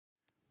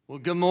Well,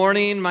 good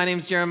morning. My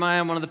name's Jeremiah.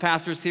 I'm one of the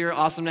pastors here.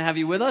 Awesome to have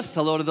you with us.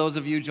 Hello to those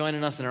of you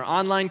joining us in our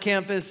online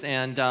campus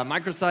and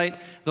microsite.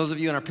 Those of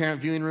you in our parent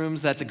viewing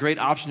rooms, that's a great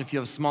option if you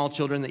have small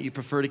children that you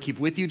prefer to keep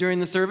with you during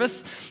the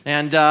service.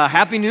 And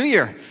Happy New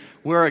Year.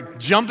 We're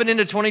jumping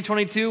into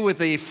 2022 with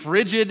a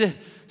frigid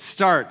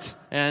start.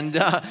 And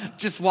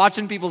just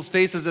watching people's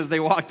faces as they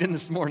walked in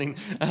this morning,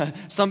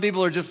 some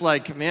people are just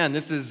like, man,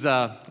 this is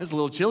a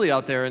little chilly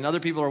out there. And other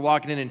people are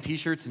walking in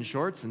t-shirts and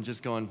shorts and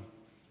just going,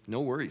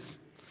 no worries.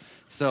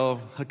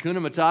 So, Hakuna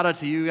Matata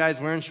to you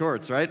guys wearing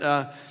shorts,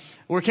 right?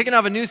 We're kicking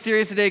off a new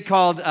series today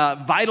called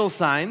Vital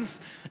Signs.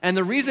 And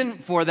the reason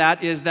for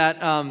that is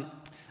that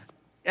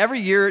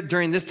every year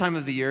during this time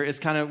of the year is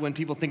kind of when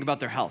people think about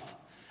their health.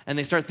 And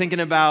they start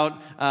thinking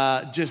about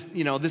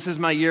this is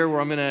my year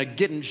where I'm going to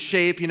get in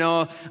shape,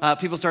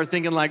 People start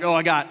thinking like,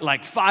 I got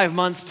like 5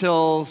 months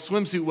till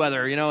swimsuit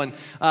weather, and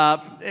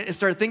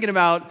start thinking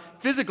about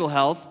physical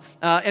health.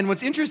 And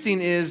what's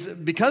interesting is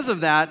because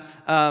of that,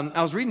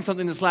 I was reading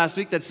something this last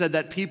week that said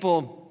that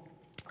people,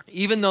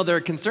 even though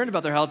they're concerned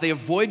about their health, they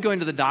avoid going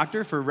to the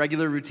doctor for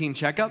regular routine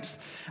checkups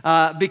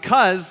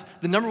because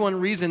the number one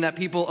reason that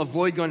people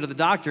avoid going to the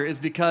doctor is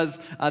because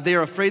they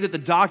are afraid that the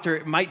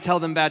doctor might tell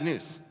them bad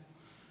news.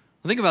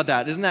 Well, think about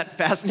that. Isn't that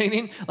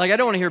fascinating? Like, I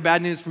don't want to hear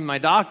bad news from my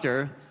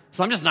doctor,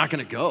 so I'm just not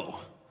going to go.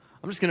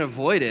 I'm just going to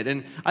avoid it.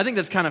 And I think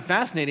that's kind of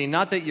fascinating.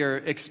 Not that you're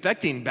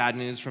expecting bad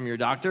news from your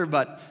doctor,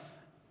 but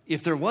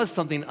if there was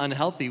something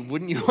unhealthy,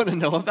 wouldn't you want to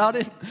know about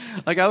it?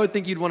 Like, I would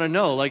think you'd want to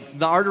know. Like,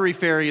 the artery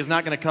fairy is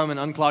not going to come and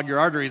unclog your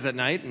arteries at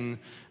night, and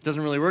it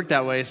doesn't really work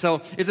that way.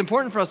 So it's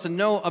important for us to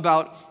know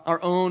about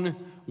our own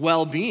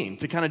well-being,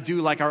 to kind of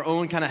do like our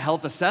own kind of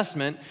health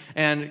assessment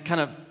and kind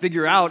of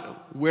figure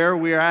out where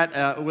we're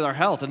at with our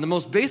health. And the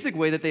most basic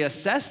way that they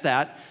assess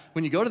that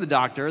when you go to the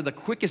doctor, the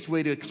quickest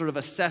way to sort of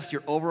assess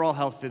your overall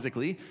health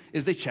physically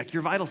is they check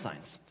your vital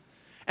signs.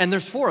 And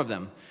there's 4 of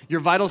them. Your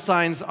vital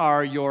signs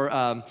are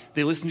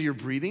they listen to your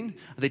breathing,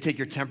 they take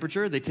your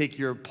temperature, they take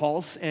your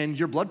pulse, and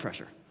your blood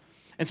pressure.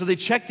 And so they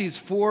check these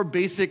 4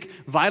 basic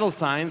vital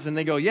signs, and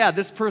they go, yeah,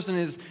 this person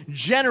is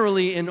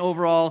generally in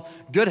overall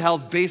good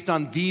health based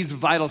on these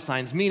vital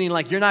signs, meaning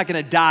like you're not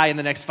going to die in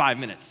the next 5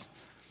 minutes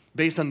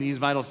based on these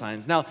vital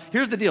signs. Now,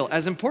 here's the deal.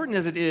 As important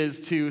as it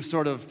is to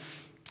sort of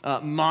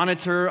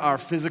monitor our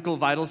physical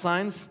vital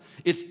signs,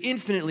 it's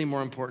infinitely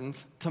more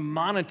important to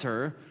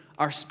monitor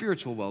our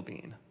spiritual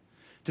well-being,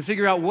 to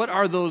figure out what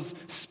are those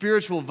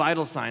spiritual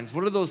vital signs,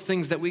 what are those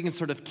things that we can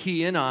sort of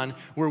key in on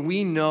where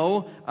we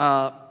know,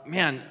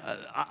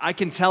 I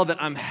can tell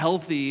that I'm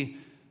healthy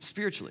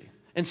spiritually.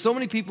 And so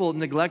many people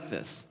neglect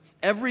this.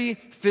 Every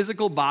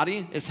physical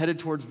body is headed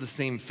towards the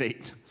same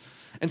fate.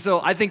 And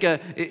so I think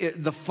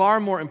the far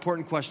more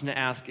important question to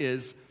ask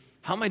is,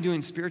 how am I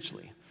doing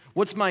spiritually?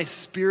 What's my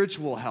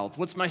spiritual health?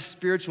 What's my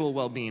spiritual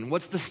well-being?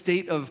 What's the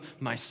state of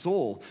my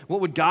soul?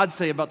 What would God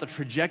say about the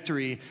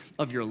trajectory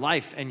of your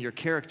life and your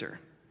character?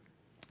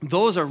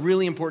 Those are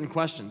really important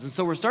questions. And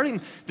so we're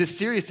starting this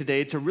series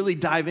today to really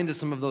dive into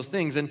some of those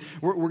things. And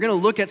we're going to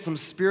look at some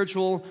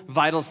spiritual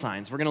vital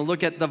signs. We're going to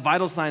look at the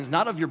vital signs,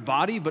 not of your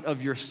body, but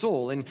of your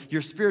soul and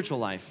your spiritual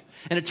life.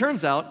 And it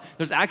turns out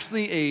there's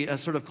actually a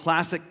sort of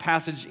classic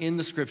passage in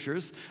the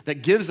scriptures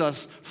that gives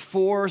us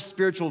 4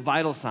 spiritual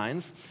vital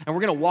signs. And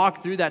we're going to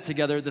walk through that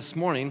together this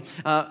morning.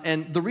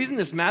 And the reason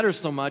this matters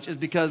so much is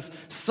because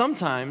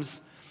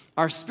sometimes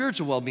our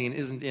spiritual well-being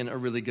isn't in a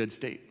really good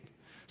state.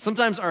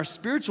 Sometimes our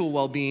spiritual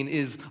well-being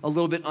is a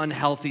little bit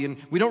unhealthy, and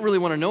we don't really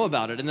want to know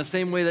about it. In the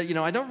same way that,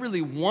 I don't really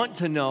want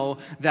to know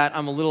that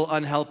I'm a little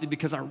unhealthy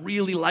because I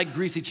really like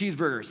greasy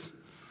cheeseburgers.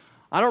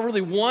 I don't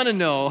really want to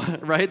know,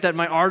 right, that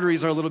my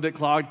arteries are a little bit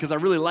clogged because I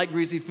really like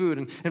greasy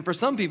food. And for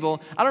some people,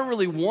 I don't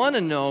really want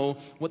to know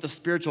what the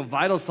spiritual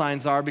vital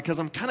signs are because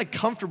I'm kind of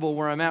comfortable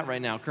where I'm at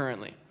right now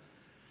currently.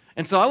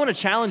 And so I want to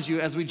challenge you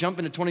as we jump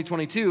into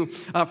 2022,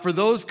 for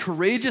those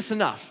courageous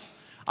enough,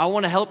 I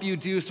want to help you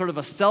do sort of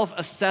a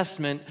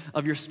self-assessment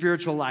of your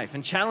spiritual life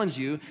and challenge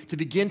you to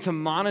begin to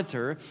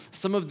monitor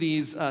some of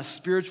these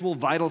spiritual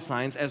vital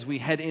signs as we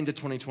head into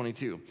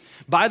 2022.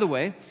 By the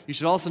way, you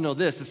should also know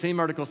this. The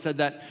same article said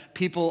that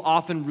people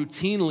often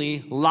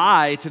routinely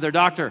lie to their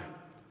doctor.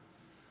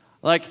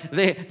 Like,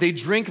 they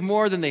drink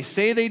more than they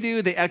say they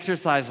do. They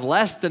exercise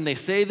less than they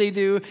say they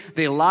do.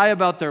 They lie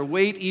about their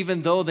weight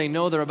even though they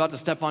know they're about to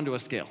step onto a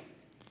scale,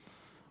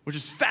 which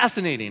is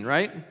fascinating,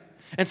 right?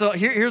 And so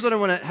here's what I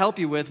want to help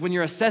you with. When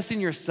you're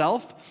assessing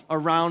yourself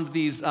around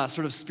these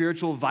sort of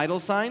spiritual vital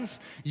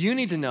signs, you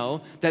need to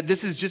know that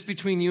this is just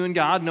between you and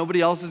God. Nobody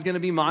else is going to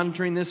be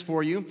monitoring this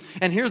for you.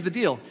 And here's the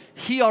deal.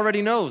 He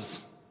already knows.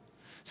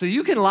 So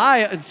you can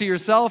lie to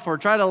yourself or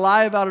try to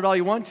lie about it all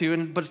you want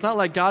to, but it's not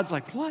like God's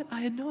like, what?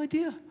 I had no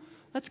idea.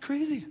 That's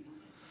crazy.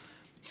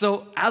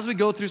 So as we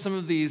go through some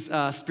of these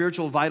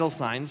spiritual vital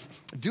signs,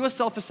 do a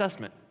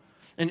self-assessment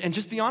and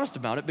just be honest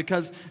about it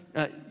because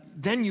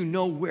then you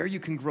know where you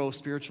can grow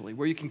spiritually,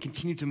 where you can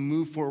continue to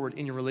move forward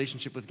in your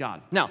relationship with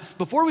God. Now,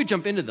 before we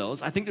jump into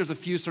those, I think there's a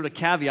few sort of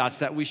caveats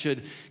that we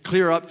should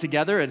clear up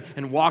together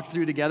and walk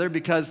through together,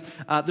 because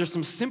there's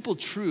some simple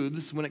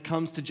truths when it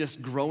comes to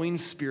just growing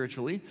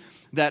spiritually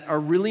that are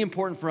really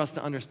important for us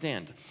to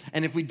understand.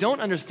 And if we don't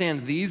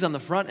understand these on the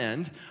front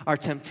end, our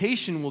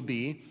temptation will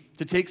be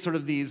to take sort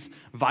of these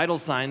vital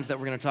signs that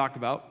we're going to talk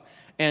about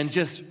and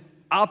just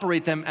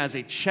operate them as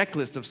a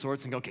checklist of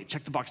sorts and go, okay,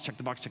 check the box, check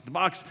the box, check the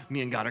box.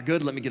 Me and God are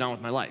good. Let me get on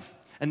with my life.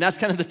 And that's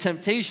kind of the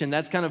temptation.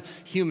 That's kind of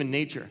human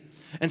nature.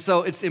 And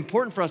so it's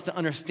important for us to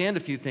understand a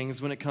few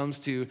things when it comes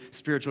to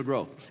spiritual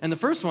growth. And the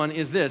first one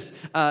is this.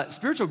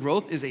 Spiritual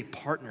growth is a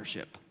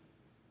partnership.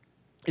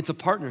 It's a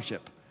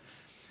partnership.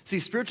 See,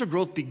 spiritual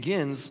growth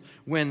begins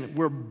when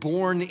we're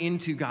born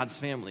into God's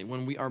family,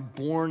 when we are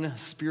born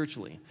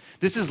spiritually.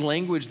 This is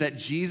language that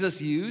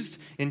Jesus used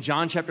in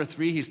John chapter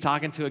 3. He's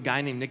talking to a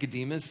guy named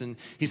Nicodemus, and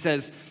he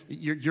says,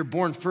 you're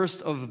born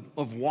first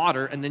of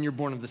water, and then you're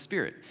born of the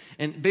Spirit.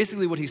 And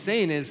basically what he's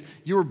saying is,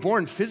 you were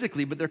born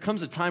physically, but there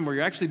comes a time where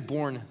you're actually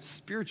born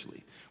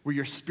spiritually, where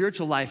your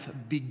spiritual life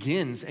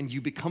begins and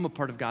you become a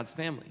part of God's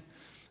family.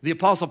 The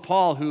Apostle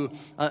Paul, who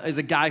is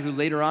a guy who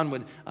later on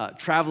would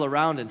travel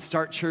around and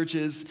start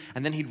churches,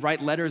 and then he'd write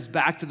letters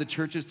back to the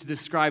churches to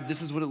describe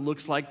this is what it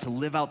looks like to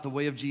live out the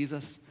way of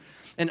Jesus.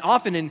 And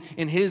often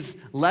in his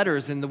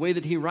letters, in the way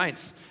that he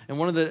writes, and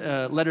one of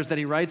the letters that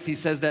he writes, he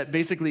says that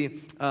basically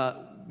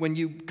when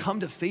you come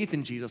to faith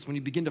in Jesus, when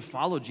you begin to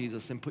follow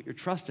Jesus and put your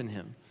trust in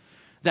him,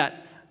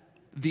 that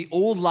the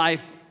old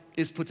life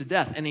is put to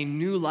death and a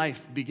new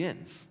life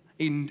begins.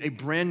 A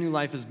brand new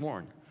life is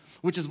born.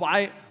 Which is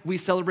why we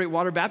celebrate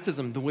water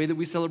baptism the way that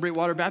we celebrate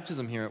water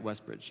baptism here at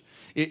Westbridge.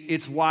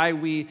 It's why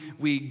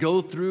we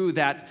go through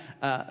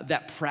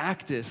that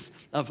practice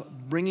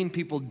of bringing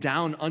people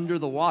down under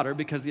the water,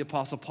 because the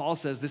Apostle Paul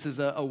says this is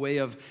a way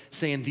of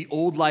saying the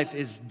old life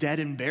is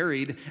dead and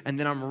buried, and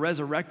then I'm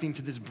resurrecting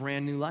to this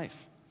brand new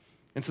life.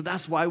 And so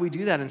that's why we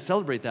do that and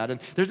celebrate that. And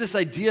there's this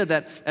idea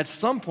that at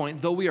some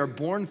point, though we are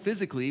born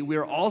physically, we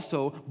are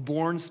also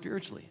born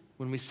spiritually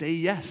when we say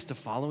yes to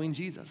following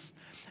Jesus.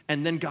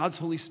 And then God's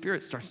Holy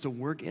Spirit starts to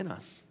work in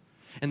us.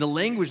 And the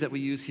language that we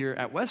use here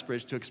at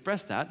Westbridge to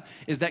express that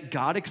is that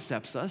God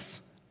accepts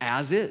us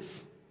as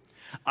is.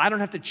 I don't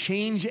have to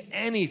change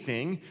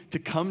anything to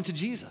come to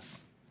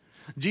Jesus.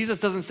 Jesus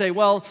doesn't say,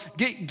 well,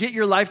 get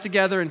your life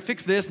together and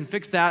fix this and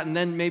fix that, and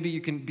then maybe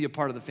you can be a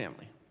part of the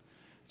family.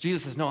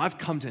 Jesus says, no, I've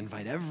come to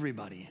invite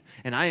everybody,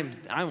 and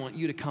I want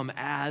you to come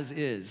as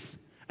is.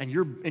 And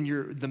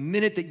you're the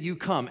minute that you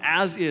come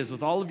as is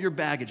with all of your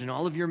baggage and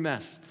all of your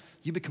mess,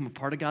 you become a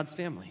part of God's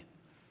family.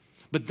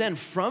 But then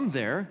from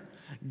there,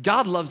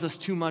 God loves us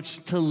too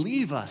much to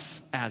leave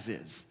us as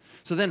is.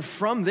 So then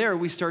from there,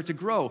 we start to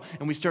grow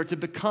and we start to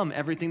become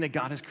everything that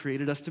God has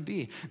created us to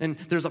be. And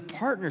there's a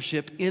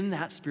partnership in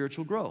that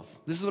spiritual growth.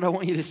 This is what I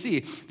want you to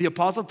see. The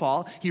Apostle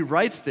Paul, he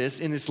writes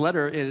this in this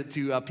letter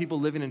to people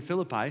living in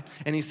Philippi,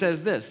 and he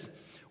says this: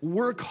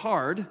 work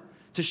hard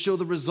to show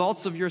the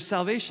results of your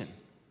salvation.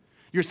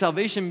 Your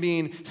salvation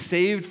being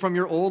saved from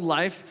your old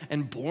life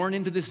and born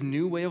into this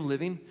new way of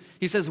living.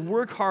 He says,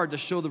 work hard to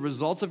show the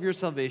results of your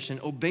salvation,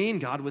 obeying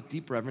God with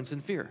deep reverence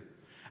and fear.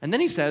 And then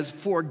he says,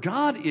 for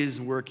God is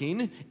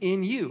working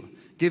in you,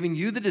 giving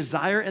you the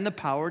desire and the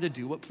power to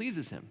do what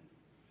pleases him.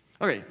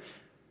 Okay,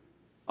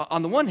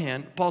 on the one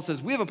hand, Paul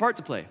says, we have a part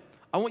to play.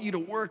 I want you to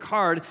work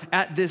hard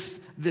at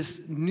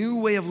this new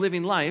way of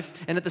living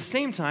life, and at the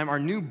same time, our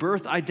new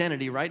birth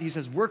identity, right? He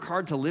says, work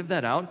hard to live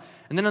that out.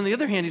 And then on the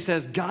other hand, he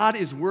says, God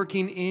is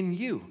working in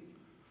you.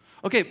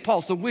 Okay,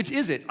 Paul, so which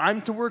is it?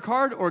 I'm to work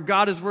hard or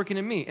God is working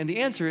in me? And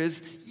the answer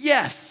is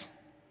yes.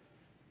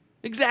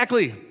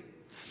 Exactly.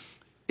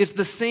 It's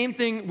the same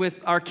thing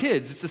with our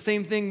kids. It's the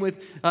same thing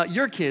with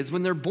your kids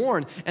when they're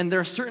born. And there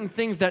are certain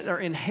things that are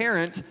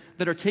inherent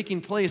that are taking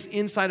place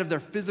inside of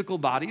their physical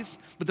bodies,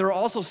 but there are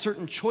also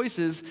certain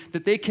choices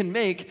that they can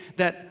make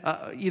that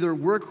either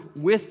work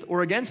with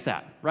or against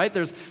that, right?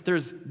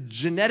 There's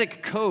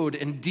genetic code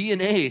and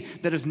DNA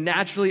that is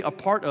naturally a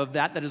part of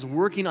that is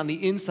working on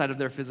the inside of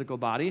their physical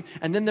body.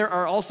 And then there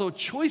are also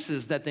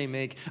choices that they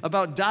make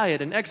about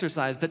diet and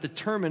exercise that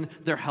determine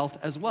their health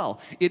as well.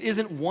 It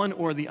isn't one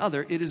or the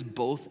other, it is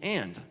both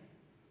and.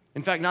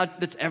 In fact,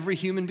 that's every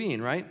human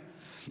being, right?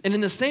 And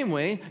in the same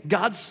way,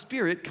 God's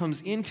Spirit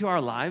comes into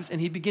our lives and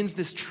he begins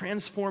this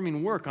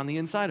transforming work on the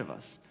inside of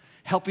us,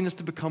 helping us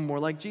to become more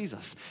like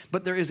Jesus.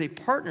 But there is a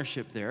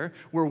partnership there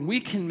where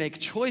we can make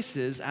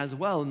choices as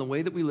well in the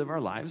way that we live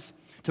our lives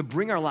to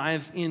bring our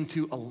lives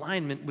into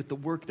alignment with the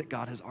work that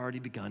God has already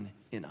begun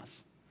in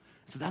us.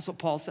 So that's what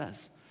Paul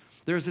says.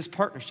 There is this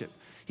partnership.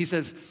 He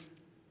says,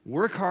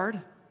 work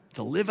hard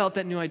to live out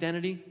that new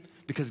identity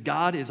because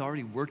God is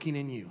already working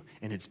in you,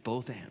 and it's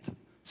both and.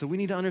 So we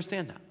need to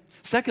understand that.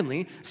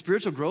 Secondly,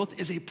 spiritual growth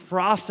is a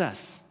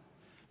process,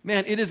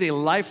 Man, it is a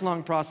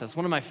lifelong process.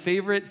 One of my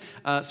favorite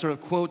sort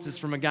of quotes is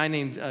from a guy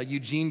named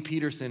Eugene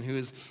Peterson, who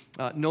is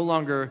no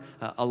longer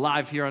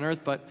alive here on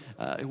earth, but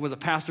was a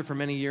pastor for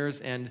many years.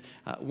 And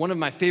one of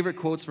my favorite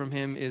quotes from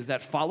him is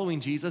that following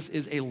Jesus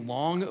is a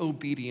long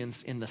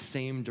obedience in the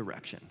same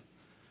direction.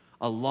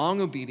 A long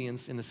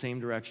obedience in the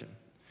same direction.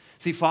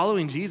 See,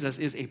 following Jesus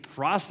is a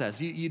process.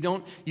 You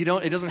don't,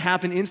 it doesn't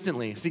happen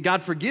instantly. See,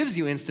 God forgives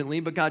you instantly,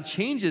 but God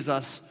changes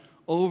us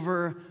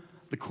over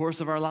the course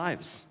of our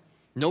lives.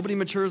 Nobody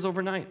matures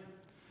overnight.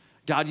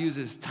 God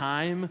uses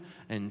time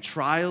and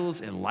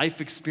trials and life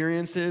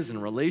experiences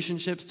and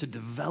relationships to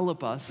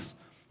develop us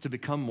to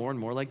become more and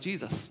more like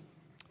Jesus.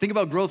 Think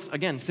about growth,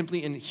 again,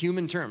 simply in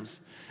human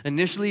terms.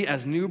 Initially,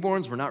 as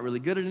newborns, we're not really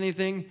good at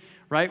anything,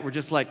 right? We're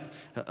just like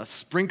a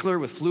sprinkler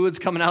with fluids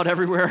coming out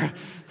everywhere.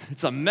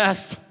 It's a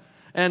mess.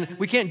 And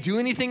we can't do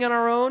anything on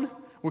our own.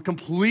 We're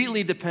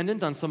completely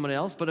dependent on someone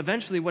else. But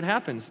eventually, what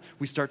happens?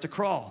 We start to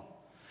crawl.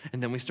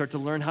 And then we start to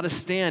learn how to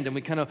stand, and we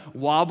kind of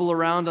wobble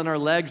around on our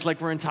legs like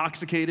we're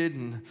intoxicated,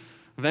 and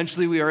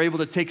eventually we are able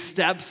to take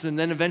steps, and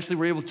then eventually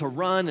we're able to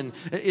run, and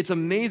it's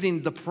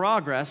amazing the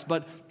progress,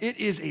 but it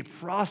is a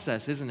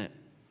process, isn't it?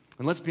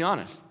 And let's be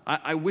honest,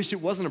 I wish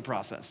it wasn't a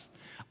process.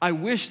 I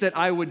wish that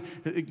I would,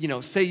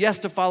 say yes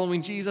to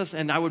following Jesus,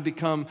 and I would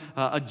become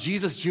a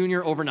Jesus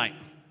Junior overnight.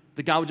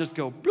 The guy would just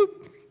go,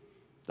 bloop.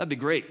 That'd be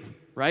great,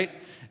 right?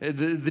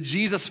 The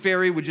Jesus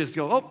fairy would just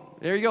go, oh,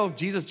 there you go,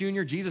 Jesus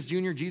Junior, Jesus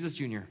Junior, Jesus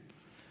Junior.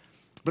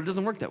 But it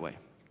doesn't work that way.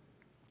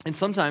 And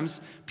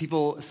sometimes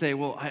people say,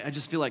 well, I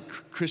just feel like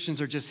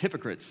Christians are just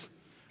hypocrites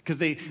because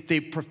they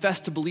profess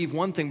to believe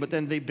one thing, but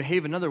then they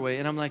behave another way.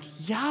 And I'm like,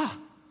 yeah,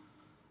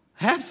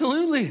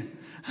 absolutely.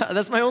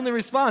 That's my only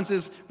response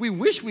is we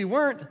wish we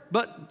weren't,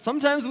 but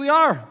sometimes we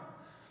are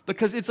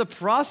because it's a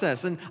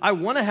process. And I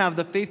want to have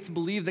the faith to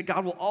believe that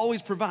God will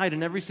always provide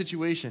in every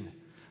situation.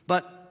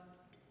 But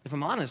if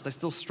I'm honest, I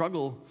still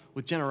struggle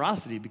with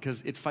generosity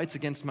because it fights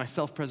against my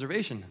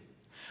self-preservation.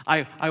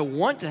 I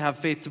want to have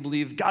faith to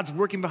believe God's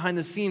working behind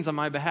the scenes on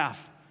my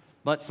behalf,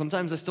 but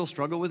sometimes I still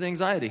struggle with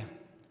anxiety.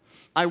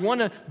 I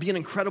want to be an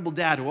incredible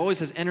dad who always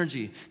has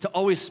energy to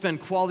always spend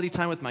quality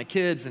time with my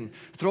kids and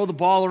throw the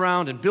ball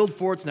around and build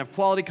forts and have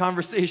quality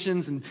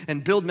conversations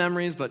and build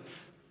memories, but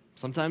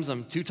sometimes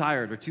I'm too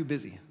tired or too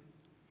busy.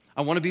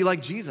 I want to be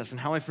like Jesus and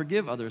how I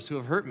forgive others who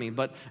have hurt me,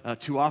 but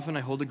too often I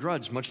hold a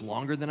grudge much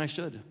longer than I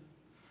should.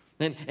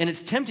 And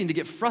it's tempting to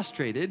get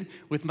frustrated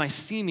with my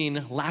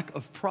seeming lack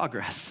of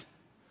progress.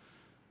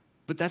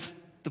 But that's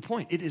the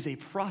point. It is a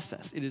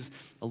process. It is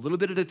a little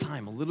bit at a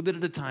time, a little bit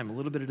at a time, a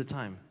little bit at a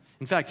time.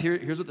 In fact,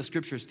 here's what the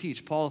scriptures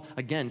teach. Paul,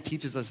 again,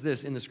 teaches us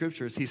this in the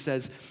scriptures. He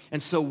says,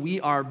 and so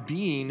we are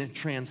being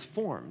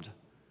transformed.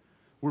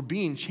 We're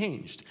being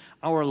changed.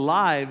 Our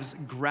lives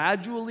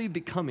gradually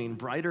becoming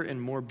brighter and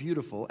more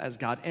beautiful as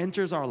God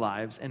enters our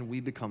lives and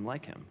we become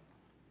like him.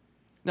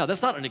 Now,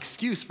 that's not an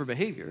excuse for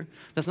behavior.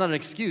 That's not an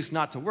excuse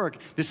not to work.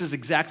 This is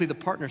exactly the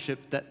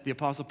partnership that the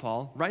Apostle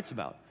Paul writes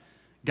about.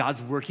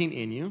 God's working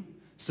in you,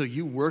 so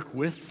you work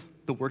with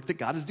the work that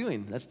God is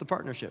doing. That's the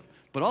partnership.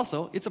 But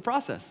also, it's a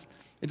process.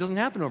 It doesn't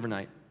happen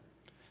overnight.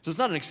 So it's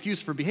not an excuse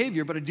for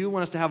behavior, but I do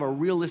want us to have a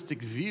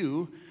realistic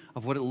view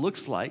of what it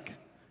looks like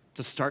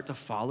to start to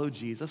follow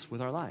Jesus with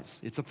our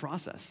lives. It's a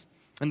process.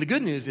 And the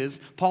good news is,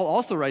 Paul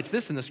also writes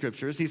this in the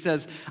scriptures. He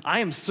says, I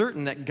am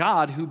certain that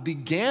God, who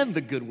began the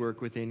good work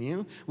within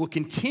you, will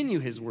continue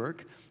his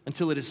work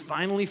until it is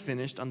finally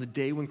finished on the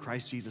day when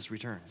Christ Jesus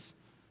returns.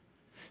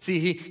 See,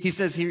 he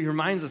says, he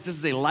reminds us this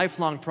is a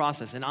lifelong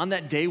process. And on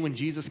that day when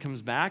Jesus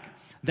comes back,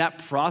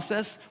 that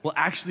process will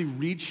actually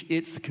reach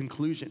its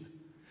conclusion.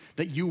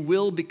 That you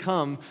will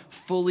become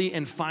fully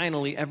and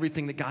finally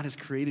everything that God has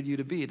created you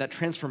to be. That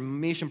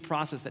transformation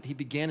process that he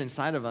began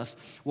inside of us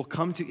will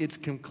come to its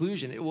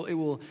conclusion. We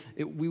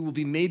will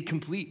be made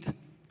complete.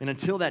 And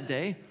until that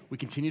day, we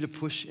continue to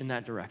push in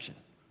that direction.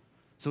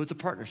 So it's a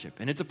partnership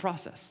and it's a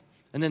process.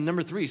 And then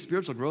number 3,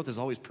 spiritual growth is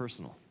always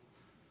personal.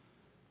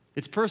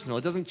 It's personal.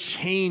 It doesn't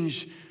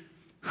change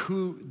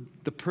who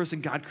the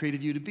person God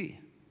created you to be.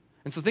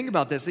 And so think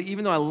about this, that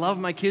even though I love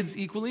my kids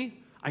equally,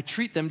 I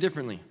treat them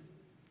differently.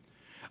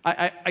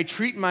 I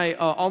treat my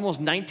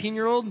almost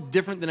 19-year-old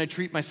different than I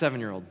treat my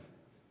 7-year-old.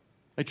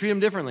 I treat them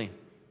differently.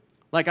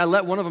 Like I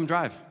let one of them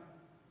drive.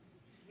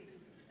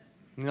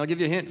 And I'll give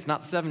you a hint, it's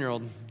not the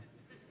 7-year-old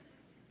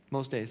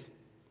most days.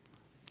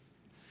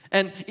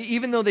 And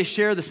even though they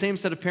share the same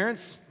set of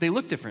parents, they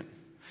look different.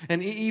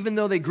 And even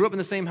though they grew up in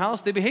the same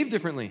house, they behave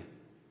differently.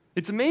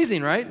 It's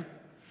amazing, right?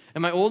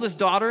 And my oldest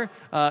daughter,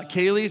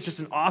 Kaylee, is just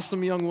an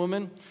awesome young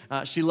woman.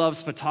 She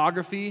loves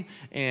photography,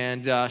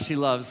 and she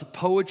loves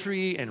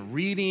poetry and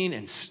reading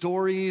and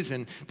stories,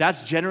 and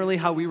that's generally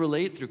how we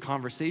relate, through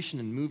conversation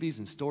and movies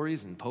and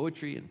stories and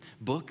poetry and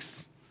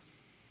books.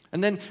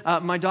 And then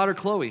my daughter,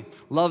 Chloe,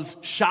 loves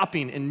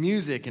shopping and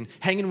music and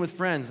hanging with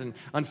friends, and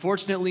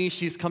unfortunately,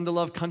 she's come to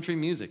love country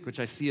music, which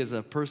I see as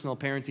a personal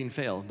parenting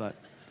fail, but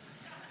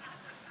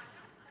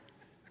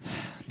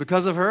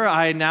because of her,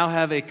 I now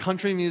have a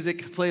country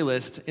music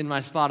playlist in my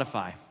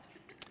Spotify.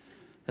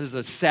 That is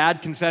a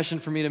sad confession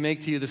for me to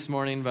make to you this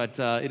morning, but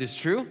it is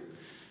true,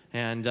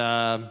 and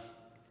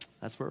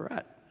that's where we're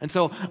at. And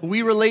so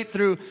we relate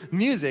through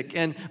music,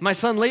 and my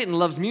son Leighton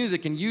loves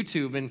music and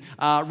YouTube,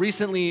 and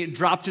recently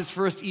dropped his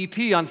first EP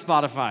on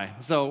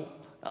Spotify. So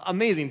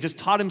amazing, just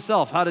taught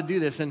himself how to do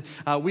this, and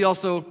we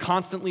also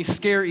constantly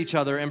scare each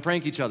other and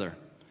prank each other.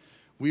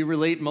 We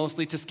relate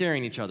mostly to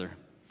scaring each other.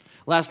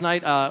 Last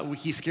night,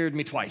 he scared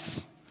me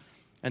twice,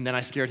 and then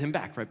I scared him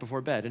back right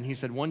before bed, and he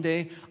said, one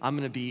day, I'm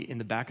going to be in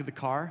the back of the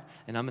car,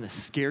 and I'm going to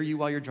scare you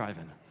while you're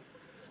driving.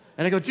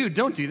 And I go, dude,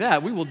 don't do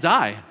that, we will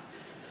die.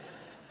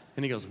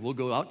 And he goes, we'll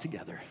go out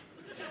together.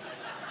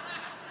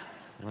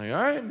 I'm like,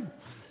 all right.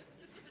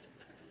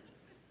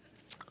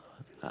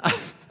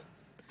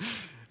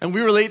 And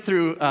we relate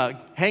through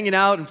hanging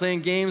out and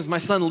playing games. My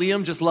son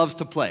Liam just loves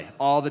to play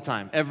all the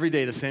time. Every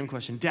day, the same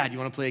question. Dad, you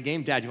want to play a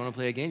game? Dad, you want to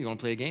play a game? You want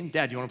to play a game?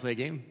 Dad, you want to play a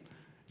game?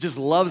 Just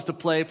loves to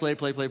play.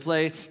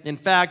 In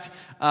fact,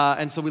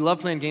 and so we love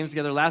playing games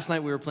together. Last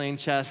night, we were playing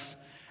chess.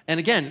 And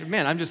again,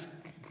 man,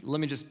 let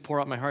me just pour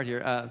out my heart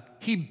here.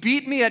 He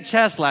beat me at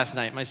chess last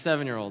night, my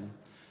 7-year-old.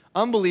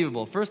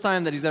 Unbelievable. First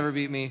time that he's ever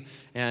beat me.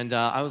 And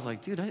I was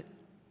like, dude,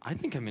 I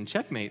think I'm in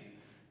checkmate.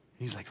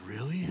 He's like,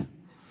 really?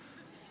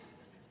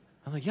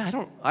 I'm like,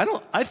 yeah,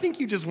 I think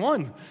you just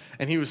won.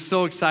 And he was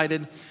so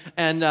excited.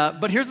 And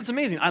but here's what's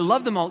amazing. I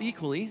love them all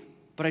equally,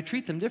 but I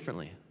treat them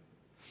differently.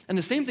 And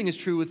the same thing is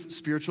true with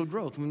spiritual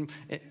growth.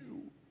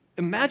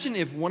 Imagine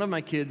if one of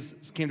my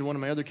kids came to one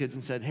of my other kids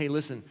and said, hey,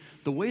 listen,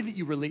 the way that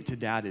you relate to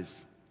dad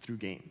is through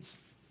games.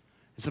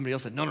 And somebody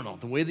else said, no,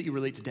 the way that you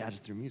relate to dad is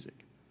through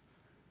music.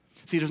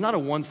 See, there's not a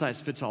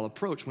one-size-fits-all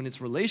approach. When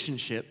it's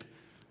relationship,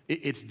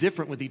 it's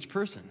different with each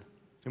person.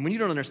 And when you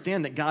don't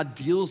understand that God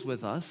deals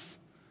with us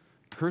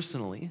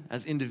personally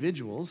as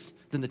individuals,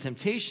 then the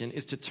temptation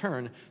is to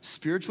turn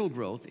spiritual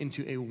growth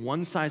into a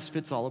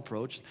one-size-fits-all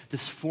approach,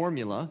 this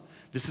formula,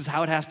 this is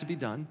how it has to be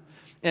done.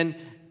 And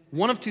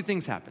one of two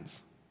things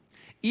happens.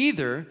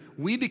 Either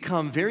we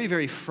become very,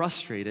 very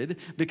frustrated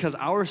because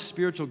our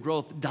spiritual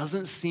growth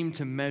doesn't seem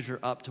to measure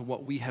up to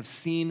what we have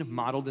seen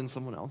modeled in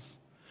someone else,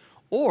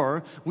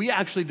 or we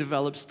actually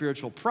develop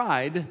spiritual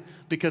pride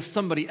because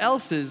somebody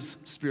else's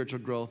spiritual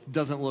growth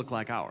doesn't look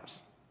like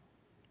ours.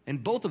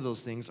 And both of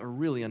those things are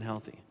really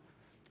unhealthy.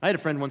 I had a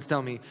friend once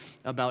tell me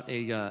about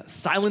a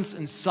silence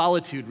and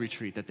solitude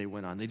retreat that they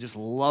went on. They just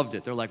loved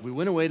it. They're like, we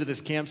went away to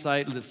this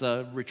campsite, this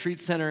retreat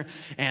center,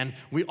 and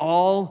we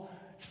all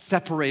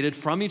separated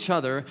from each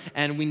other,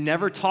 and we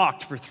never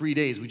talked for 3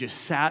 days. We just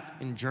sat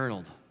and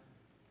journaled.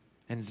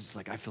 And it's just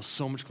like, I feel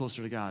so much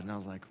closer to God. And I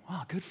was like,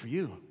 wow, good for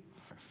you.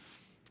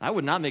 That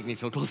would not make me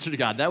feel closer to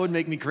God. That would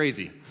make me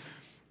crazy.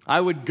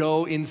 I would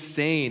go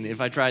insane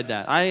if I tried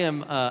that. I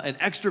am an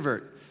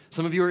extrovert.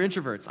 Some of you are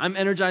introverts. I'm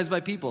energized by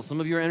people. Some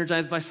of you are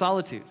energized by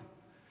solitude.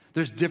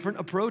 There's different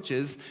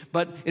approaches,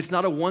 but it's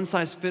not a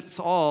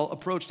one-size-fits-all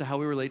approach to how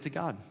we relate to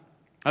God.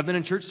 I've been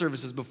in church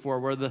services before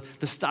where the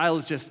style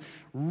is just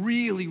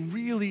really,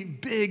 really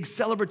big,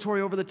 celebratory,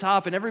 over the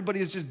top, and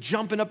everybody is just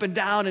jumping up and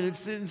down, and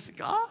it's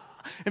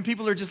and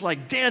people are just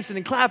like dancing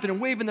and clapping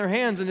and waving their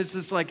hands, and it's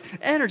just like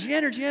energy.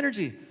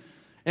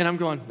 And I'm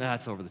going,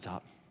 that's over the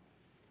top.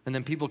 And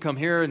then people come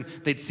here and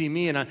they'd see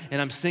me and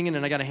I'm singing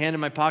and I got a hand in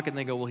my pocket and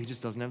they go, well, he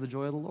just doesn't have the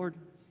joy of the Lord.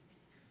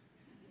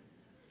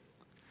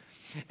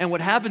 And what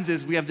happens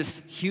is we have this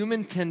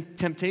human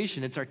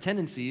temptation. It's our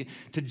tendency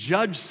to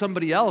judge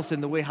somebody else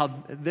in the way how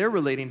they're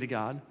relating to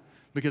God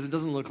because it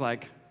doesn't look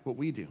like what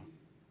we do.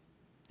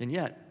 And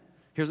yet,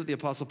 here's what the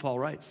Apostle Paul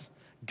writes.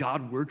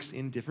 God works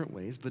in different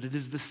ways, but it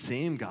is the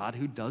same God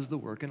who does the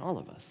work in all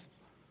of us.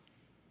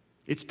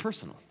 It's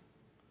personal.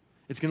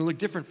 It's going to look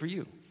different for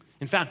you.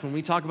 In fact, when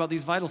we talk about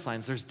these vital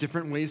signs, there's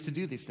different ways to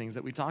do these things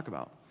that we talk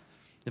about.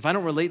 If I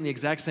don't relate in the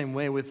exact same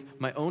way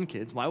with my own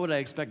kids, why would I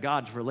expect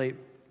God to relate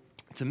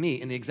to me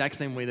in the exact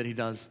same way that he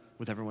does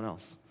with everyone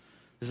else?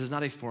 This is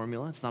not a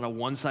formula. It's not a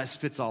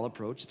one-size-fits-all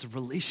approach. It's a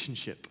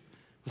relationship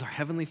with our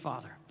Heavenly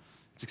Father.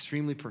 It's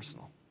extremely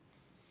personal.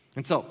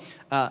 And so,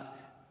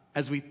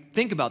 as we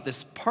think about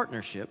this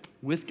partnership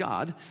with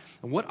God,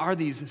 what are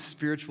these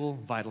spiritual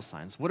vital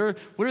signs? What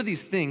are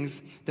these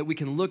things that we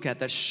can look at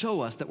that show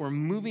us that we're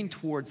moving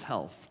towards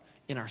health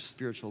in our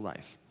spiritual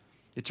life?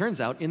 It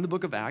turns out in the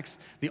book of Acts,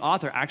 the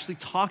author actually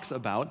talks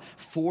about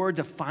 4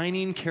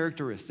 defining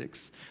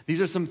characteristics.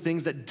 These are some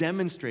things that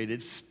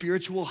demonstrated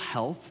spiritual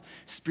health,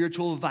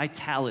 spiritual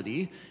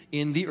vitality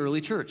in the early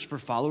church for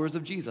followers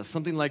of Jesus,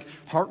 something like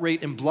heart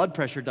rate and blood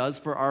pressure does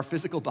for our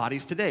physical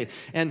bodies today.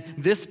 And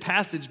this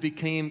passage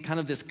became kind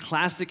of this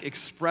classic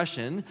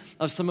expression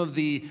of some of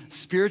the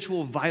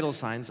spiritual vital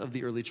signs of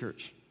the early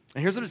church.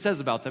 And here's what it says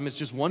about them. It's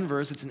just one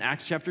verse. It's in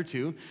Acts chapter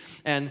 2.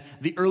 And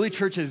the early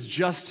church has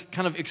just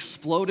kind of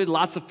exploded.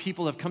 Lots of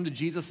people have come to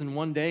Jesus in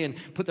one day and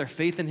put their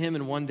faith in him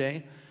in one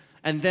day.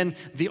 And then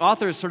the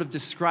author is sort of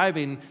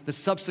describing the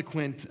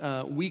subsequent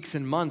weeks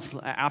and months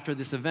after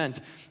this event.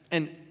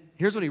 And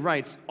here's what he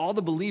writes. All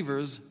the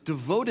believers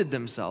devoted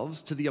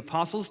themselves to the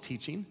apostles'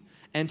 teaching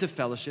and to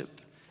fellowship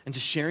and to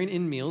sharing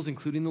in meals,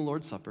 including the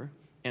Lord's Supper,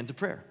 and to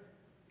prayer.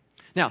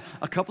 Now,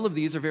 a couple of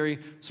these are very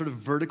sort of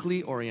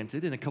vertically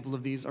oriented, and a couple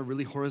of these are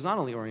really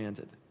horizontally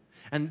oriented.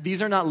 And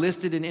these are not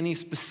listed in any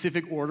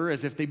specific order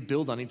as if they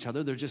build on each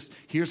other. They're just,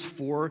 here's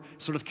 4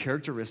 sort of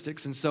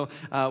characteristics. And so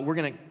we're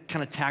going to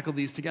kind of tackle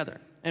these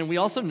together. And we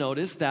also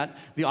notice that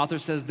the author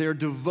says they're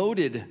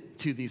devoted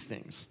to these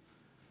things.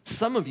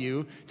 Some of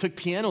you took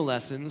piano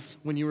lessons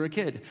when you were a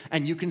kid,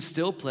 and you can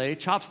still play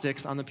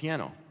chopsticks on the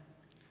piano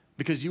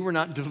because you were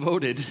not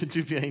devoted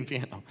to playing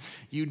piano.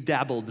 You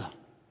dabbled.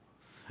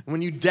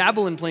 When you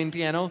dabble in playing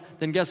piano,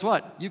 then guess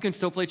what? You can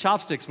still play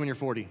chopsticks when you're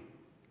 40.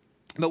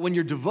 But when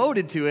you're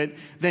devoted to it,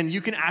 then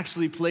you can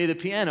actually play the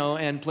piano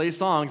and play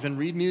songs and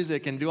read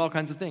music and do all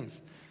kinds of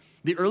things.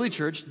 The early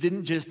church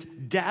didn't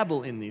just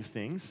dabble in these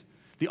things.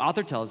 The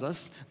author tells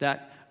us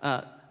that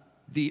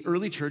the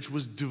early church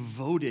was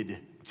devoted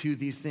to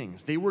these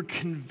things. They were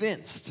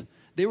convinced.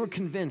 They were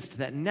convinced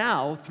that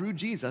now, through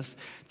Jesus,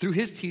 through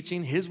his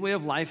teaching, his way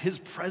of life, his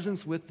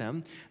presence with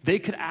them, they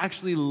could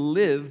actually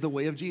live the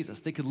way of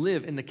Jesus. They could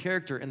live in the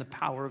character and the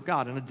power of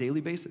God on a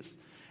daily basis.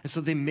 And so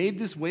they made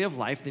this way of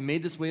life, they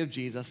made this way of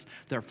Jesus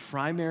their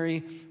primary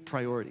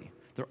priority,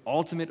 their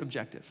ultimate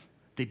objective.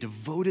 They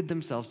devoted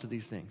themselves to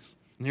these things.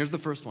 And here's the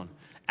first one: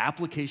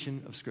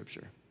 application of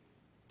Scripture.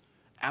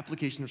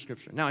 Application of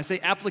Scripture. Now, I say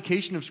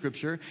application of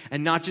Scripture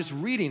and not just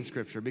reading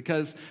Scripture,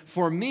 because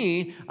for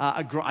me,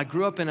 I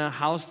grew up in a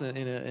house,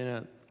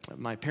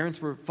 my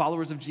parents were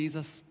followers of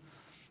Jesus,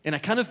 and I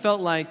kind of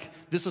felt like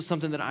this was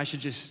something that I should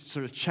just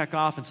sort of check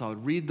off, and so I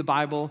would read the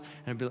Bible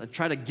and I'd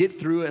try to get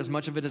through as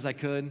much of it as I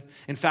could.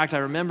 In fact, I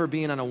remember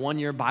being on a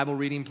 1-year Bible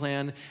reading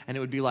plan, and it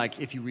would be like,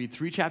 if you read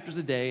 3 chapters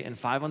a day and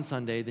 5 on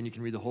Sunday, then you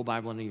can read the whole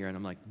Bible in a year. And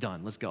I'm like,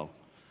 done, let's go.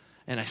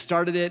 And I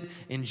started it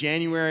in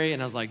January,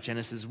 and I was like,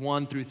 Genesis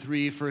 1 through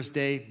 3, first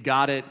day,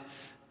 got it.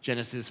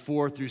 Genesis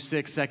 4 through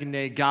 6, second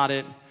day, got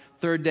it.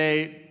 Third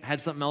day, had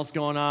something else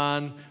going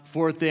on.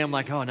 Fourth day, I'm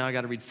like, oh, now I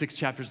got to read 6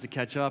 chapters to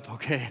catch up.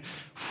 Okay,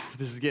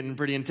 this is getting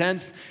pretty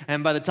intense.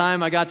 And by the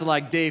time I got to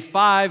like day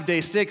 5,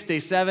 day 6, day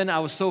 7, I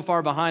was so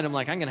far behind, I'm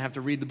like, I'm going to have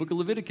to read the book of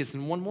Leviticus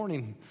in one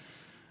morning.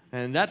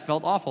 And that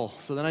felt awful.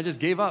 So then I just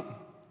gave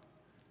up.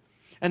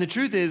 And the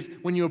truth is,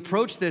 when you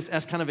approach this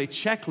as kind of a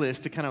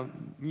checklist to kind of,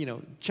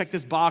 check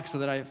this box so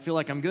that I feel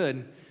like I'm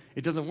good,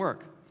 it doesn't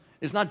work.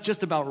 It's not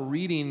just about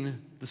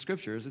reading the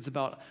Scriptures. It's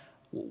about,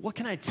 what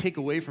can I take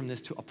away from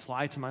this to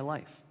apply to my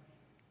life?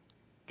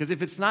 Because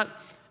if it's not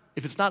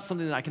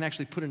something that I can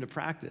actually put into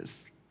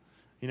practice,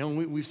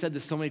 we've said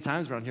this so many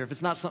times around here, if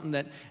it's not something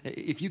that,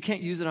 if you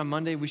can't use it on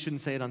Monday, we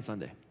shouldn't say it on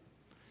Sunday.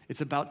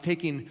 It's about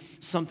taking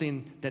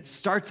something that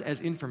starts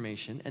as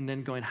information and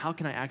then going, how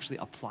can I actually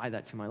apply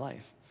that to my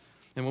life?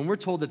 And when we're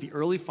told that the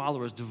early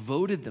followers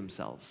devoted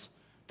themselves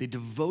to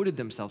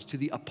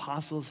the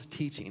apostles'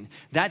 teaching,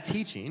 that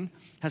teaching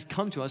has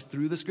come to us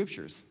through the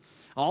Scriptures.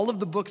 All of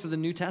the books of the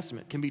New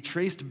Testament can be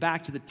traced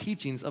back to the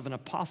teachings of an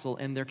apostle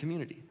and their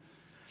community.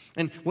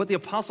 And what the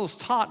apostles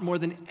taught more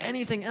than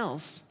anything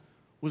else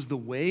was the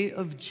way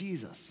of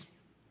Jesus.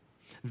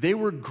 They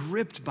were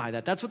gripped by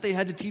that. That's what they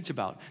had to teach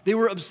about. They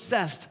were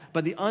obsessed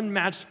by the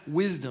unmatched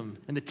wisdom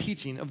and the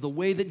teaching of the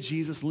way that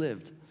Jesus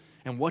lived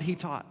and what he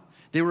taught.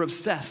 They were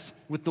obsessed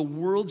with the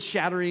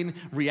world-shattering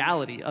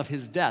reality of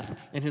his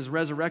death and his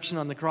resurrection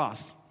on the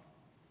cross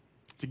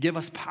to give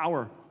us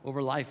power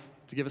over life,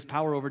 to give us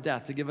power over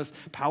death, to give us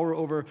power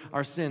over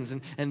our sins.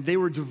 And they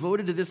were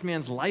devoted to this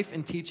man's life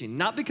and teaching,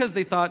 not because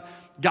they thought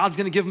God's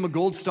going to give them a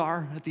gold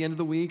star at the end of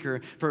the week,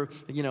 or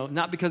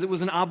not because it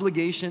was an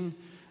obligation,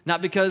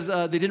 not because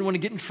they didn't want to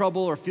get in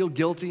trouble or feel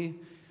guilty,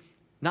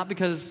 not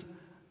because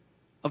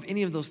of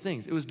any of those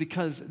things. It was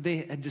because they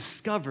had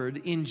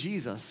discovered in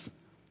Jesus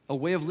a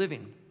way of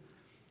living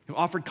who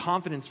offered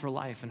confidence for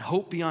life and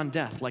hope beyond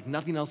death like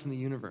nothing else in the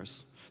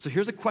universe. So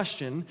here's a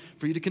question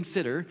for you to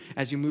consider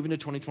as you move into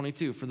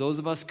 2022. For those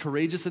of us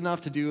courageous enough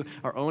to do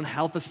our own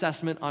health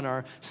assessment on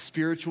our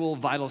spiritual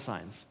vital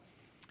signs,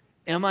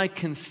 am I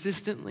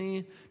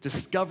consistently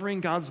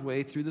discovering God's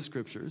way through the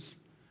Scriptures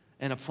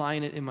and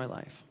applying it in my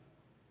life?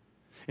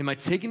 Am I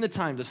taking the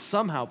time to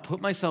somehow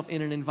put myself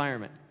in an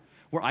environment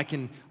where I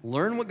can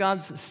learn what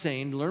God's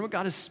saying, learn what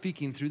God is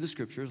speaking through the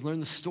Scriptures,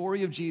 learn the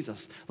story of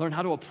Jesus, learn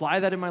how to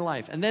apply that in my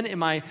life, and then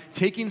am I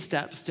taking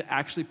steps to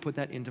actually put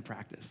that into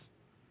practice?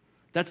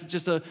 That's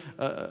just a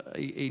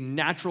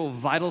natural,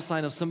 vital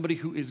sign of somebody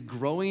who is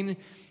growing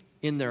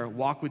in their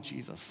walk with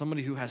Jesus,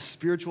 somebody who has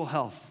spiritual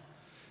health.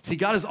 See,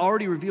 God has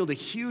already revealed a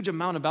huge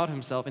amount about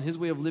himself and his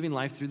way of living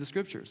life through the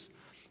Scriptures.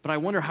 But I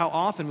wonder how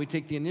often we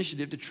take the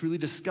initiative to truly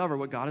discover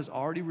what God has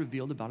already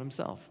revealed about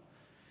himself.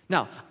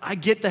 Now, I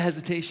get the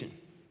hesitation.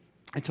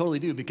 I totally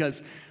do,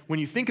 because when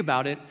you think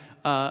about it,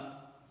 I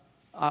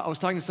was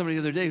talking to somebody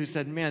the other day who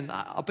said, man,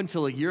 up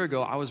until a year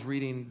ago, I was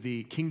reading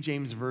the King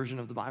James Version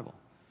of the Bible,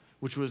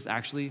 which was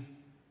actually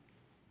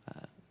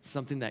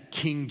something that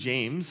King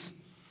James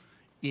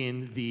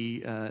in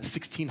the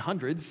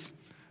 1600s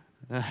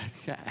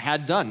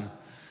had done.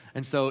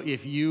 And so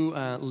if you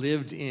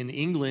lived in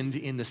England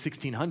in the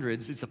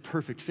 1600s, it's a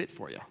perfect fit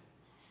for you.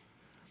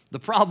 The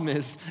problem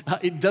is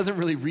it doesn't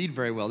really read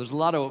very well. There's a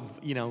lot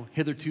of,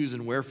 hithertos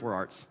and wherefore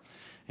arts.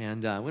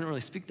 And we don't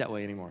really speak that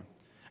way anymore.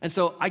 And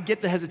so I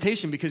get the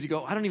hesitation because you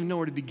go, I don't even know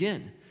where to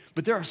begin.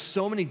 But there are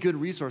so many good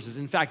resources.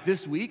 In fact,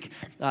 this week,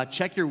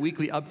 check your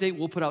weekly update.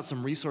 We'll put out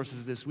some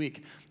resources this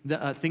week,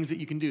 things that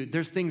you can do.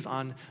 There's things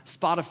on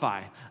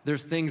Spotify.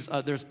 There's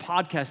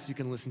podcasts you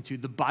can listen to,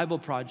 the Bible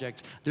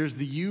Project. There's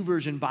the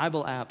YouVersion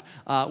Bible app.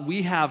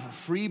 We have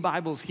free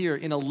Bibles here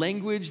in a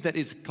language that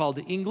is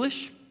called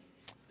English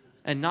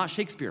and not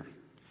Shakespeare.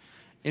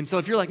 And so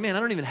if you're like, man, I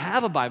don't even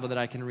have a Bible that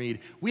I can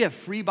read, we have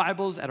free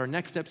Bibles at our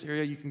Next Steps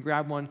area. You can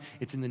grab one.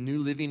 It's in the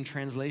New Living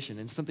Translation.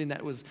 And something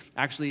that was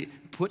actually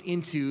put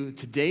into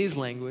today's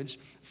language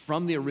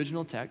from the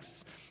original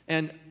texts.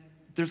 And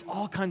there's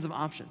all kinds of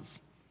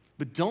options.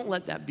 But don't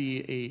let that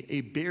be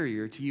a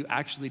barrier to you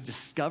actually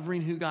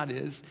discovering who God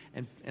is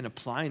and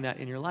applying that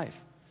in your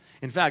life.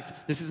 In fact,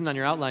 this isn't on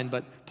your outline,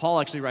 but Paul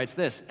actually writes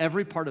this: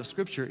 every part of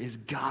Scripture is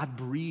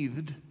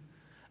God-breathed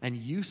and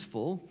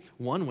useful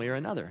one way or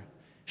another,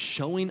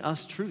 showing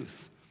us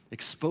truth,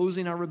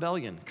 exposing our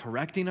rebellion,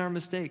 correcting our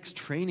mistakes,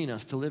 training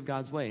us to live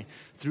God's way.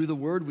 Through the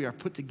word, we are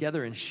put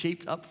together and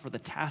shaped up for the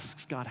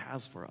tasks God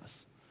has for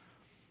us.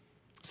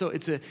 So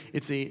it's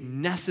a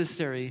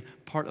necessary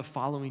part of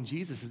following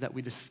Jesus, is that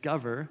we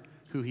discover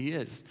who he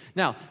is.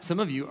 Now, some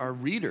of you are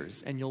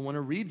readers, and you'll want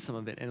to read some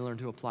of it and learn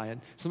to apply it.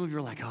 Some of you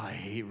are like, oh, I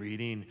hate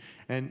reading.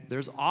 And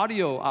there's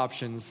audio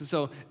options.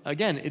 So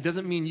again, it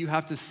doesn't mean you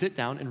have to sit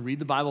down and read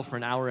the Bible for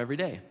an hour every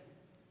day.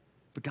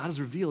 But God has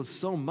revealed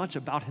so much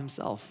about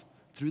himself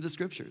through the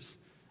Scriptures.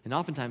 And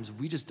oftentimes,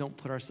 we just don't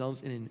put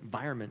ourselves in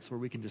environments where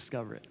we can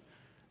discover it.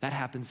 That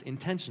happens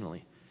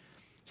intentionally.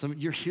 Some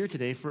you're here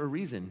today for a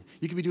reason.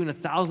 You could be doing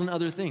 1,000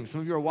 other things. Some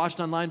of you are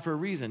watching online for a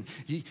reason.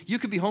 You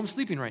could be home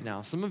sleeping right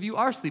now. Some of you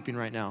are sleeping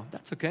right now.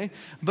 That's okay.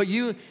 But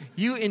you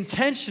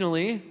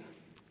intentionally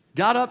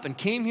got up and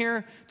came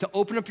here to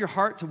open up your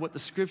heart to what the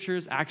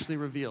Scriptures actually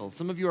reveal.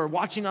 Some of you are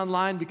watching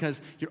online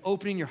because you're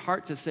opening your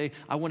heart to say,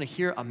 I want to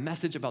hear a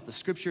message about the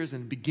Scriptures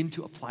and begin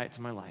to apply it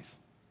to my life.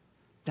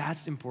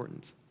 That's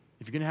important.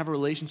 If you're going to have a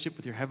relationship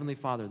with your Heavenly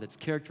Father that's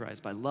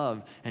characterized by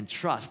love and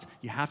trust,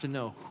 you have to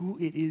know who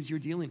it is you're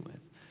dealing with.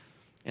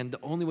 And the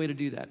only way to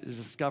do that is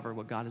discover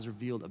what God has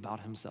revealed about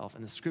himself.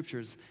 And the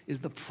Scriptures is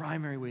the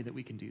primary way that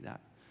we can do that.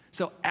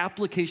 So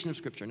application of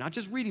Scripture, not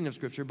just reading of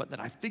Scripture, but that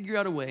I figure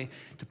out a way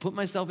to put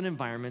myself in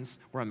environments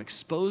where I'm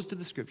exposed to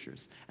the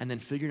Scriptures and then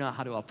figuring out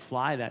how to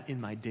apply that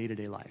in my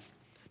day-to-day life.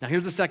 Now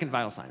here's the second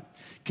vital sign: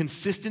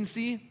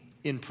 consistency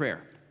in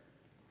prayer.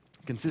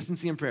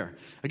 Consistency in prayer.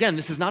 Again,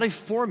 this is not a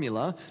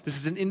formula. This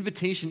is an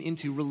invitation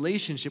into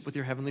relationship with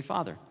your Heavenly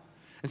Father.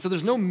 And so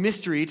there's no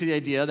mystery to the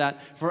idea that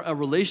for a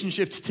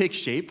relationship to take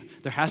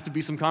shape, there has to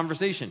be some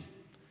conversation.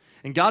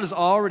 And God has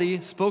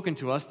already spoken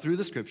to us through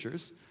the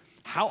Scriptures.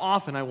 How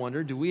often, I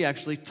wonder, do we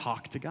actually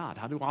talk to God?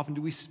 How often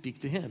do we speak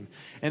to him?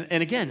 And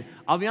again,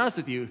 I'll be honest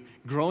with you,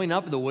 growing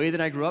up the way that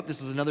I grew up,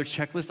 this was another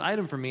checklist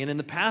item for me. And in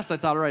the past, I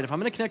thought, all right, if I'm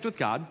going to connect with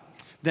God,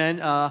 then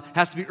it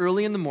has to be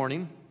early in the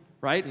morning,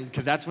 right?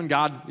 Because that's when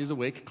God is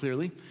awake,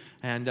 clearly.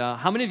 And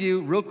how many of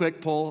you, real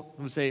quick, poll,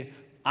 would say,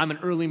 I'm an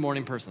early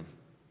morning person?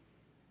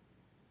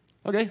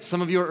 Okay,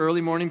 some of you are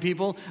early morning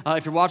people.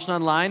 If you're watching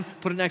online,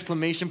 put an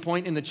exclamation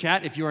point in the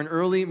chat if you're an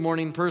early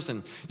morning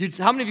person.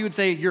 How many of you would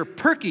say you're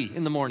perky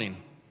in the morning?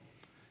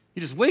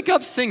 You just wake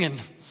up singing.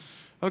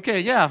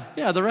 Okay,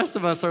 yeah, the rest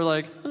of us are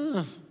like,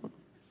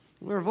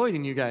 we're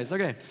avoiding you guys.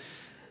 Okay.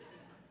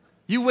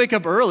 You wake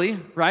up early,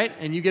 right?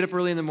 And you get up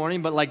early in the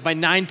morning, but like by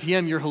 9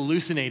 p.m. you're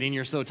hallucinating.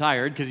 You're so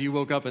tired because you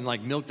woke up and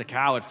like milked a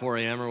cow at 4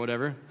 a.m. or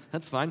whatever.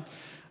 That's fine.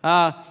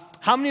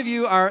 How many of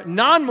you are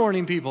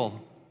non-morning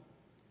people?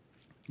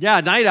 Yeah,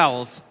 night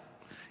owls.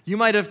 You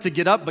might have to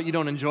get up, but you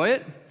don't enjoy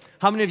it.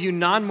 How many of you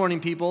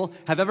non-morning people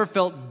have ever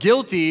felt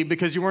guilty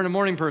because you weren't a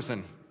morning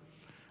person?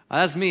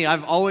 That's me.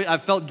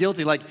 I've felt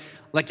guilty, like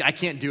I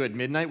can't do at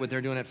midnight what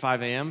they're doing at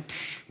 5 a.m.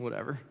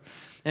 Whatever.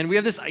 And we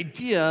have this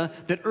idea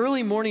that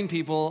early morning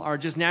people are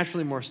just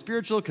naturally more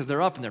spiritual because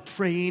they're up and they're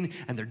praying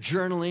and they're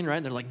journaling, right?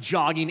 And they're like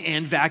jogging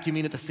and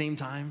vacuuming at the same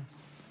time.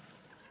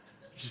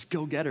 Just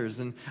go-getters.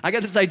 And I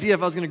got this idea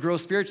if I was going to grow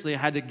spiritually, I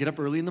had to get up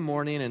early in the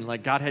morning and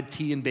like God had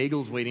tea and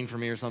bagels waiting for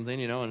me or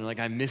something, and like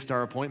I missed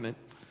our appointment.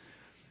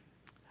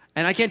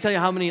 And I can't tell you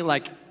how many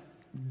like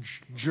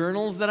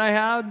journals that I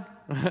had,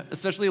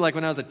 especially like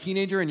when I was a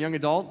teenager and young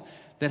adult,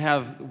 that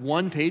have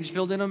one page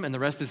filled in them and the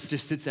rest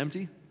just sits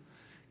empty.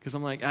 Because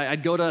I'm like,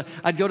 I'd go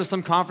to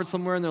some conference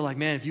somewhere and they're like,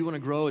 man, if you want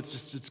to grow,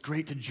 it's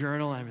great to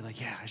journal. And I'd be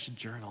like, yeah, I should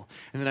journal.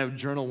 And then I would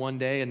journal one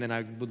day and then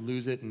I would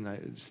lose it and I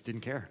just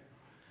didn't care.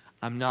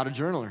 I'm not a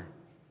journaler.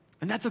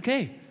 And that's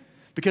okay.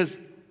 Because,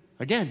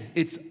 again,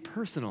 it's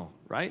personal,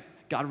 right?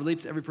 God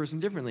relates to every person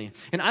differently.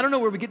 And I don't know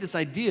where we get this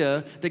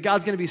idea that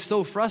God's going to be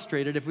so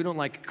frustrated if we don't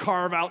like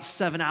carve out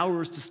 7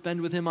 hours to spend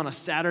with him on a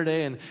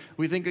Saturday. And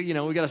we think, we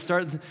got to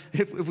start,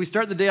 if we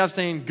start the day off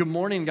saying, good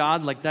morning,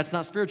 God, like that's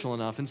not spiritual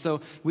enough. And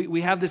so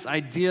we have this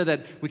idea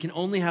that we can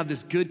only have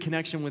this good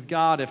connection with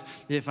God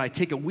if I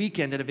take a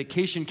weekend at a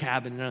vacation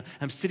cabin and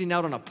I'm sitting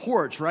out on a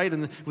porch, right,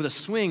 and with a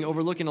swing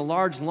overlooking a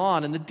large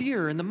lawn, and the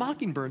deer and the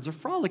mockingbirds are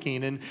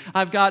frolicking, and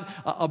I've got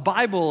a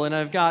Bible, and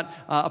I've got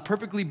a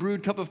perfectly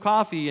brewed cup of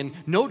coffee, and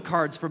note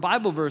cards for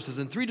Bible verses,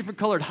 and 3 different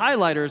colored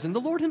highlighters, and the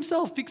Lord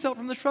himself peeks out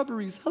from the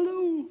shrubberies.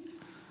 Hello.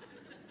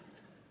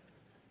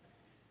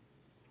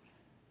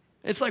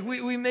 It's like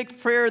we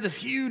make prayer this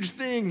huge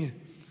thing.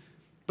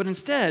 But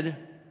instead,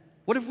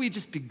 what if we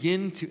just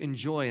begin to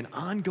enjoy an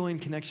ongoing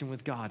connection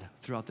with God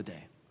throughout the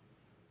day?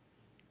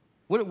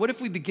 What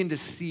if we begin to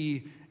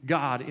see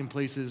God in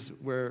places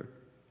where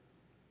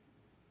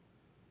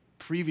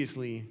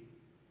previously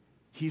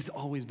he's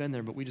always been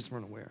there, but we just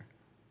weren't aware?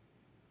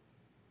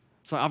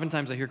 So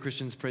oftentimes I hear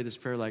Christians pray this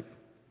prayer like,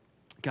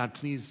 God,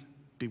 please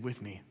be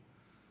with me.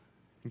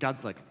 And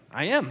God's like,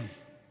 I am.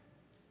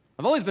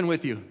 I've always been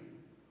with you.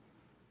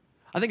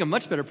 I think a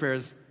much better prayer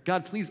is,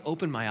 God, please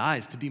open my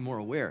eyes to be more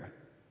aware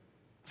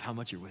of how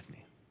much you're with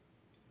me.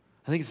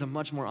 I think it's a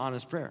much more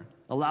honest prayer.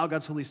 Allow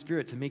God's Holy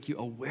Spirit to make you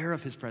aware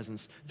of his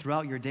presence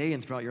throughout your day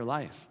and throughout your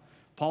life.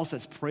 Paul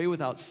says, pray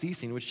without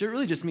ceasing, which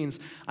really just means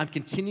I'm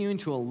continuing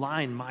to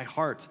align my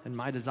heart and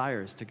my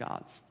desires to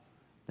God's.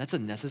 That's a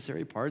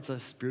necessary part. It's a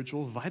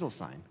spiritual vital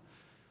sign.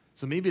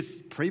 So maybe it's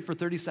pray for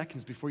 30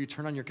 seconds before you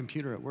turn on your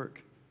computer at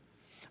work.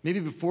 Maybe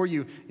before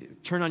you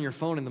turn on your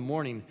phone in the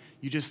morning,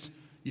 you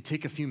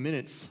take a few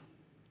minutes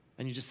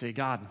and you just say,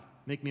 God,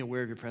 make me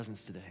aware of your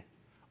presence today.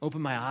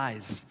 Open my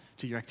eyes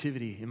to your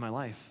activity in my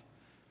life.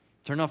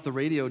 Turn off the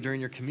radio during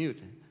your commute.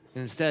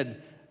 And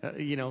instead,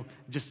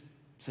 just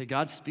say,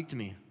 God, speak to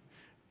me.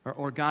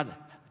 Or God,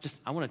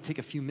 I want to take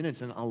a few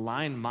minutes and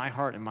align my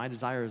heart and my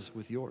desires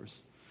with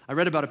yours. I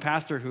read about a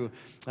pastor who,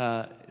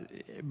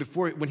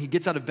 when he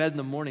gets out of bed in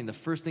the morning, the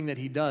first thing that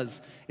he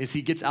does is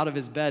he gets out of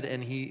his bed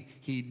and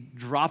he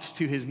drops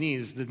to his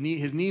knees.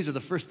 His knees are the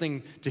first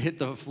thing to hit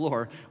the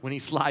floor when he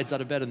slides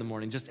out of bed in the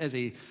morning, just as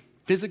a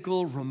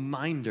physical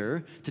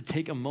reminder to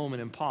take a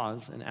moment and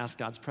pause and ask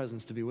God's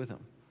presence to be with him,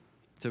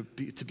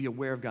 to be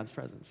aware of God's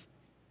presence.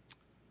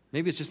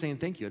 Maybe it's just saying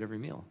thank you at every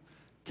meal.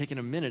 Taking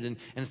a minute, and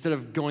instead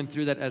of going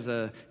through that as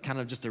a kind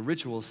of just a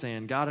ritual,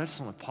 saying, God, I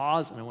just want to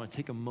pause and I want to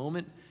take a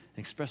moment and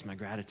express my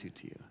gratitude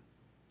to you.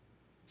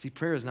 See,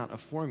 prayer is not a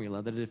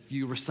formula that if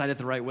you recite it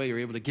the right way, you're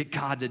able to get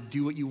God to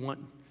do what you want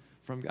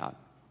from God.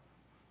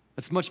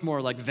 It's much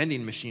more like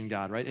vending machine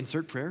God, right?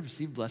 Insert prayer,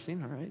 receive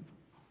blessing, all right?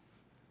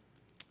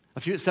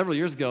 Several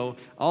years ago,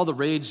 all the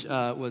rage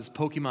was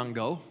Pokemon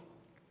Go.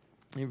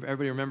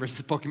 Everybody remembers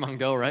the Pokemon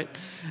Go, right?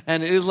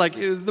 And it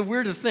was the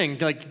weirdest thing.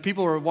 Like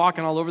people were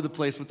walking all over the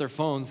place with their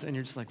phones, and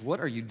you're just like, "What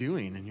are you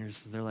doing?" And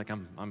they're like,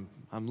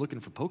 "I'm looking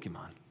for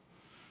Pokemon."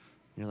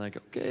 You're like,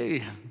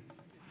 "Okay."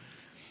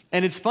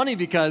 And it's funny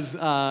because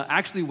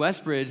actually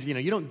Westbridge,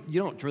 you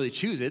don't really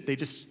choose it.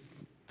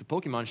 The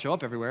Pokemon show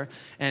up everywhere,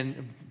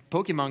 and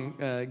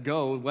Pokemon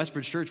Go,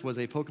 Westbridge Church was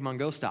a Pokemon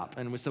Go stop,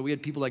 and so we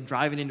had people like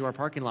driving into our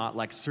parking lot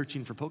like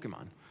searching for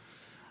Pokemon.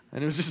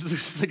 And it was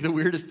just like the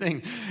weirdest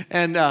thing.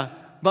 And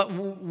but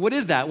what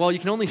is that? Well, you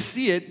can only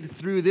see it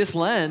through this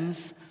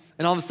lens,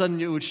 and all of a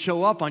sudden it would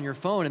show up on your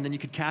phone, and then you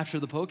could capture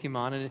the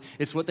Pokemon, and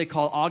it's what they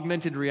call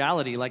augmented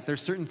reality. Like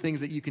there's certain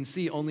things that you can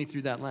see only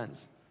through that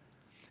lens.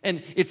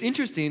 And it's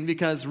interesting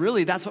because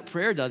really that's what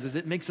prayer does, is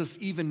it makes us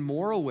even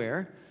more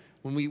aware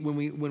when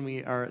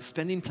we are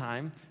spending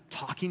time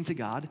talking to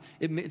God.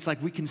 It's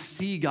like we can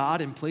see God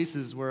in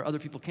places where other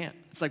people can't.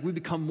 It's like we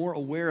become more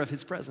aware of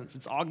his presence.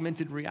 It's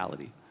augmented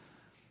reality.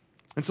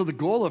 And so the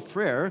goal of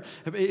prayer,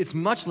 it's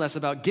much less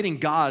about getting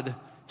God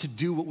to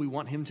do what we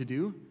want him to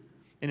do,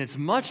 and it's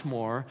much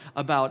more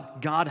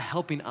about God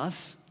helping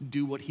us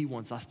do what he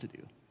wants us to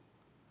do.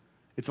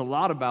 It's a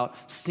lot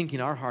about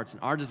syncing our hearts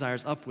and our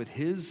desires up with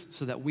his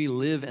so that we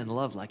live and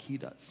love like he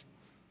does.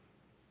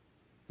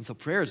 And so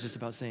prayer is just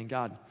about saying,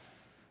 God,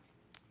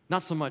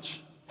 not so much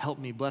help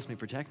me, bless me,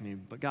 protect me,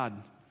 but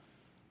God,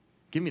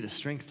 give me the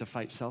strength to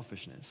fight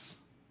selfishness.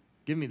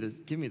 Give me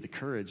the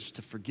courage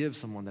to forgive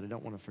someone that I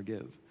don't want to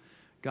forgive.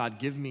 God,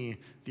 give me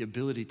the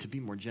ability to be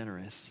more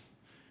generous.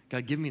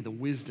 God, give me the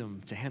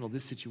wisdom to handle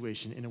this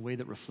situation in a way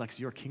that reflects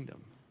your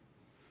kingdom.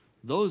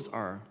 Those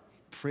are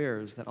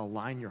prayers that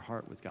align your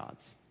heart with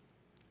God's.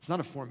 It's not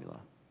a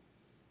formula,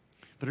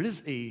 but it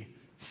is a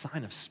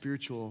sign of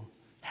spiritual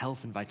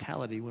health and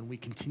vitality when we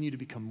continue to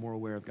become more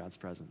aware of God's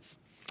presence.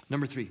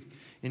 Number 3,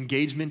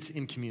 engagement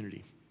in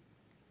community.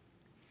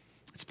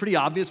 It's pretty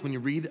obvious when you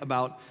read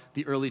about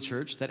the early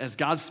church that as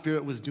God's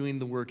Spirit was doing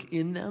the work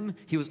in them,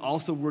 he was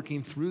also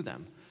working through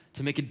them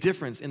to make a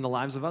difference in the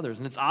lives of others.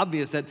 And it's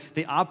obvious that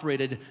they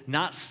operated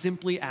not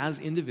simply as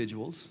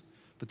individuals,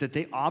 but that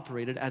they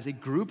operated as a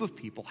group of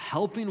people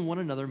helping one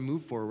another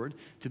move forward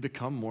to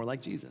become more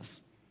like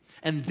Jesus.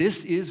 And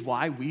this is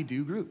why we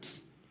do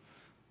groups.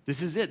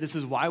 This is it. This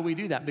is why we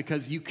do that,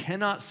 because you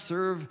cannot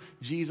serve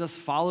Jesus,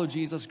 follow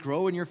Jesus,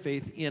 grow in your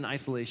faith in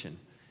isolation.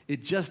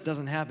 It just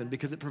doesn't happen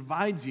because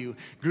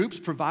groups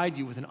provide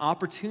you with an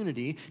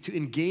opportunity to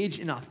engage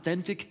in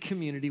authentic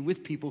community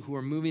with people who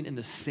are moving in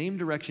the same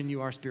direction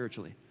you are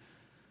spiritually.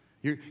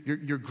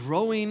 You're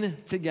growing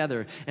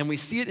together. And we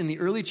see it in the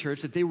early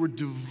church that they were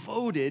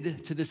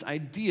devoted to this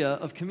idea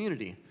of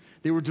community.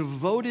 They were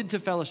devoted to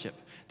fellowship.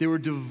 They were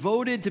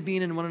devoted to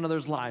being in one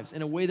another's lives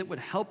in a way that would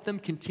help them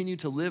continue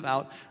to live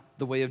out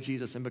the way of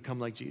Jesus and become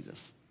like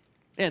Jesus.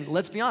 And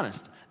let's be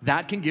honest,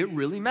 that can get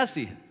really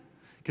messy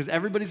because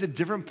everybody's at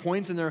different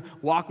points in their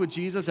walk with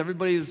Jesus.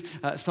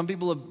 Some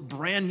people are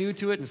brand new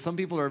to it, and some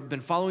people have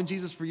been following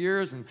Jesus for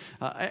years, and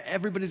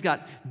everybody's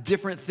got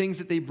different things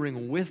that they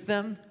bring with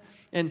them.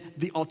 And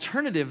the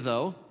alternative,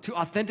 though, to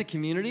authentic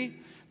community,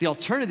 the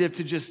alternative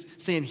to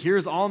just saying,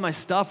 here's all my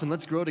stuff and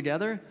let's grow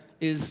together,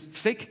 is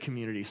fake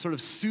community, sort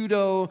of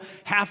pseudo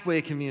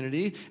halfway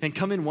community, and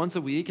come in once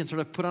a week and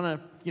sort of put on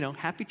a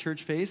happy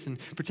church face and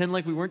pretend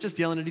like we weren't just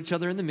yelling at each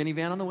other in the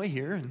minivan on the way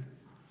here.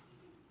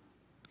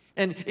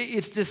 And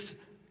it's this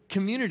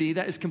community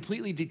that is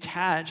completely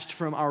detached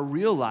from our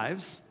real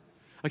lives,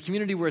 a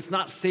community where it's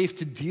not safe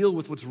to deal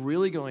with what's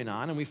really going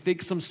on, and we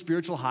fake some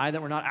spiritual high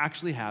that we're not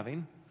actually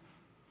having.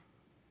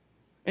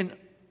 And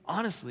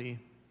honestly,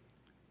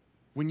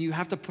 when you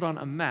have to put on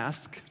a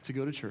mask to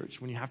go to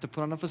church, when you have to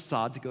put on a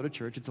facade to go to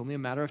church, it's only a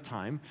matter of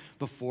time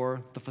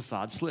before the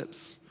facade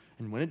slips.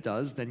 And when it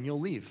does, then you'll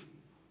leave.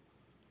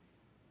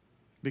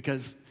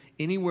 Because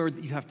anywhere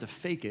that you have to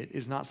fake it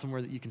is not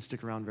somewhere that you can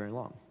stick around very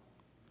long.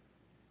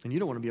 And you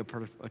don't want to be a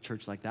part of a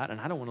church like that, and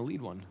I don't want to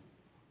lead one.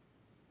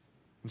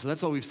 And so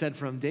that's what we've said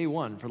from day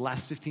one, for the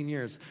last 15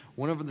 years.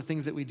 One of the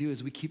things that we do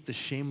is we keep the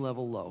shame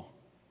level low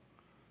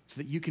so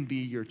that you can be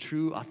your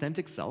true,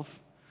 authentic self,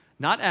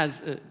 not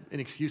as an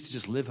excuse to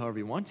just live however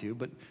you want to,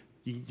 but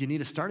you need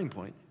a starting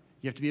point.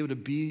 You have to be able to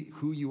be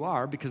who you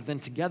are, because then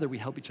together we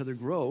help each other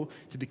grow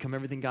to become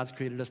everything God's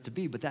created us to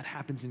be. But that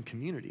happens in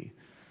community.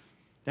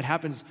 That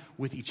happens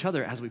with each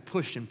other as we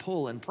push and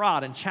pull and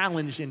prod and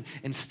challenge and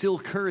instill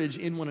courage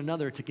in one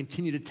another to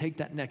continue to take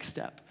that next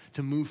step,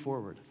 to move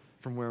forward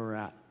from where we're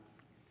at.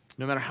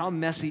 No matter how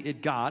messy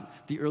it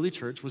got, the early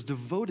church was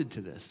devoted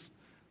to this.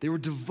 They were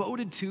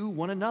devoted to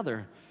one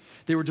another.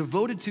 They were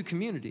devoted to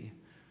community.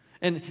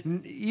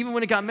 And even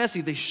when it got messy,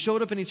 they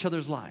showed up in each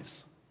other's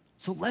lives.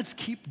 So let's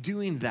keep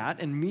doing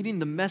that and meeting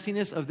the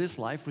messiness of this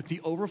life with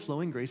the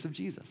overflowing grace of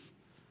Jesus.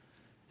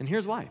 And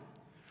here's why.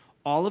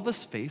 All of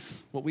us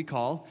face what we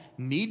call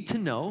need to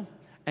know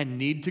and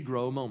need to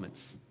grow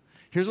moments.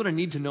 Here's what a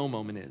need to know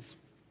moment is.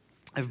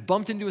 I've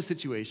bumped into a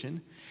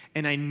situation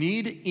and I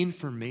need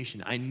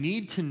information. I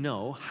need to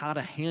know how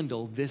to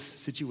handle this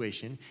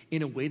situation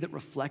in a way that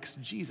reflects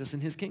Jesus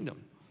and his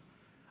kingdom.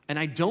 And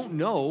I don't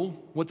know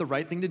what the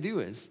right thing to do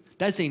is.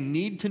 That's a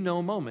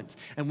need-to-know moment.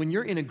 And when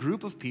you're in a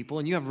group of people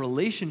and you have a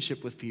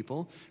relationship with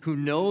people who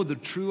know the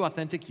true,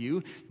 authentic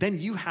you, then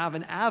you have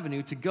an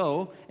avenue to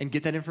go and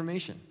get that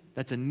information.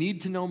 That's a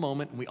need-to-know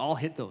moment, and we all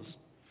hit those.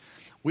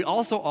 We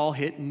also all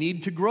hit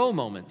need-to-grow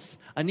moments.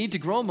 A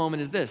need-to-grow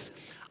moment is this.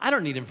 I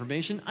don't need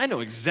information. I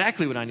know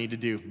exactly what I need to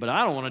do, but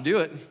I don't want to do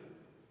it.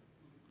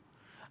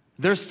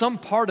 There's some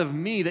part of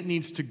me that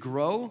needs to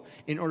grow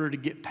in order to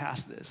get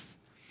past this.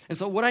 And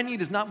so what I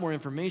need is not more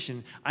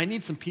information. I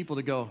need some people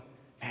to go,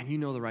 man, you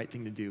know the right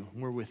thing to do.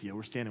 We're with you.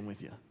 We're standing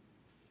with you.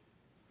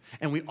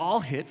 And we all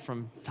hit,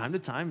 from time to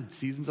time,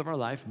 seasons of our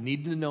life,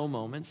 need to know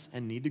moments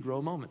and need to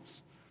grow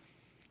moments.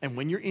 And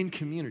when you're in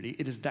community,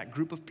 it is that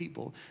group of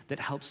people that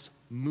helps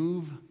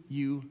move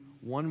you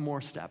one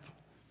more step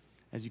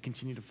as you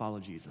continue to follow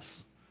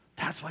Jesus.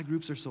 That's why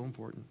groups are so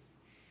important.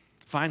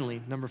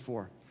 Finally, number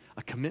 4,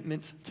 a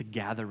commitment to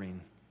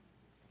gathering.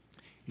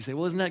 You say,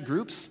 well, isn't that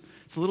groups?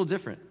 It's a little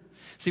different.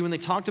 See, when they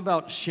talked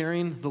about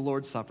sharing the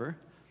Lord's Supper,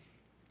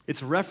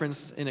 it's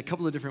referenced in a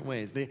couple of different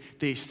ways.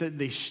 They said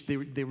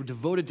they were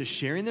devoted to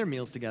sharing their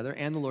meals together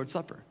and the Lord's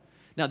Supper.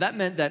 Now, that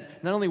meant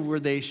that not only were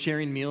they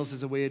sharing meals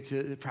as a way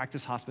to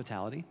practice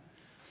hospitality,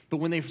 but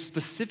when they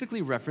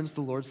specifically referenced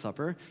the Lord's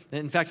Supper,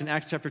 in fact, in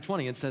Acts chapter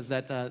 20, it says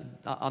that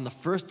on the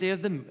first day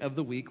of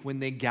the week, when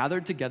they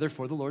gathered together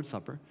for the Lord's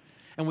Supper,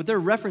 and what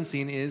they're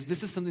referencing is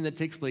this is something that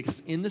takes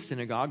place in the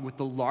synagogue with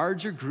the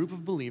larger group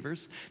of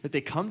believers, that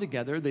they come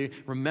together, they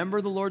remember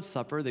the Lord's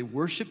Supper, they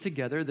worship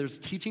together, there's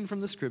teaching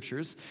from the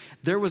scriptures.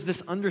 There was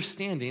this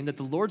understanding that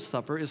the Lord's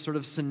Supper is sort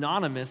of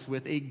synonymous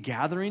with a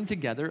gathering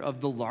together of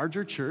the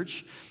larger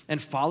church,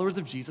 and followers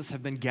of Jesus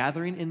have been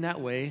gathering in that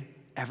way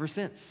ever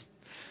since.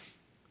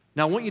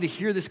 Now, I want you to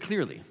hear this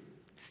clearly,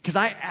 because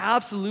I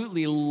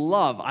absolutely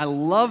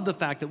love the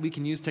fact that we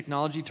can use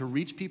technology to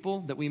reach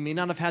people that we may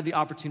not have had the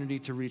opportunity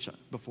to reach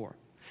before.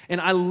 And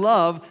I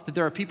love that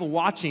there are people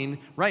watching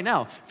right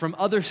now from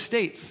other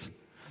states.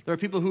 There are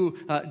people who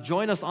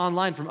join us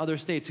online from other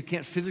states who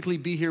can't physically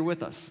be here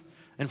with us,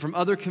 and from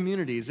other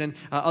communities and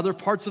other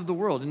parts of the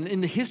world. And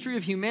in the history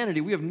of humanity,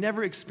 we have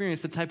never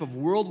experienced the type of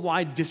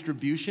worldwide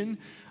distribution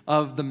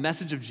of the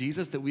message of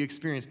Jesus that we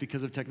experience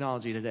because of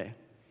technology today.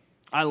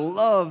 I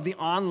love the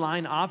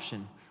online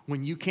option,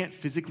 when you can't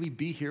physically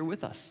be here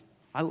with us.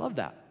 I love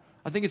that.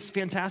 I think it's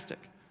fantastic.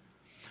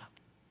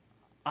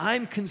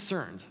 I'm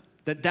concerned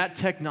that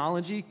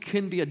technology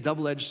can be a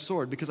double-edged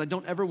sword because I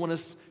don't ever want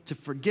us to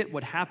forget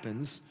what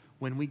happens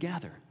when we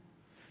gather.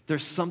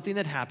 There's something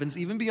that happens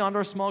even beyond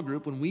our small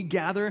group. When we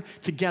gather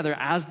together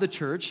as the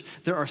church,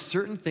 there are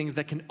certain things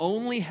that can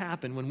only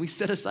happen when we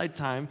set aside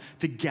time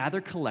to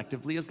gather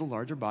collectively as the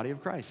larger body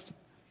of Christ.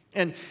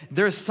 And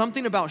there's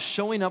something about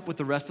showing up with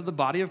the rest of the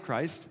body of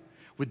Christ,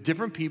 with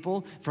different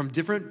people from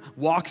different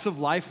walks of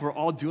life who are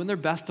all doing their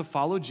best to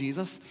follow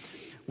Jesus.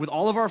 With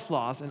all of our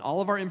flaws and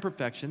all of our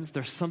imperfections,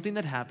 there's something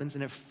that happens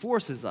and it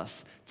forces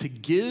us to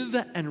give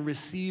and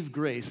receive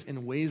grace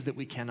in ways that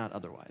we cannot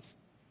otherwise.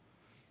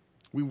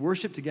 We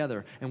worship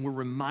together and we're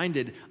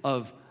reminded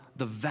of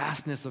the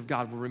vastness of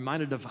God. We're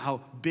reminded of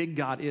how big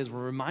God is. We're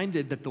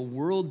reminded that the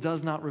world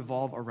does not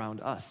revolve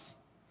around us.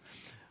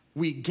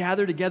 We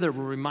gather together,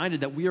 we're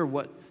reminded that we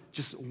are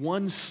just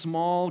one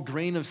small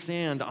grain of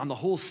sand on the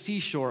whole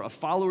seashore of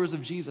followers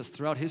of Jesus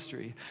throughout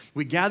history.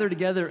 We gather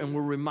together and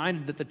we're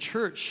reminded that the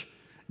church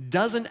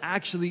doesn't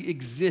actually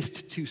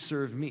exist to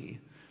serve me,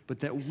 but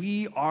that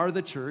we are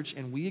the church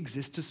and we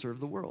exist to serve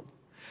the world.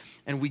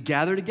 And we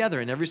gather together,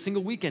 and every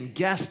single weekend,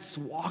 guests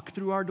walk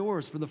through our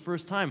doors for the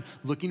first time,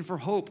 looking for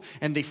hope.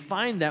 And they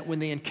find that when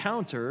they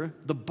encounter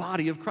the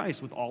body of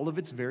Christ with all of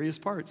its various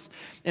parts.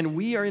 And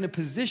we are in a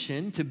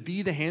position to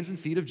be the hands and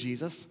feet of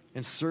Jesus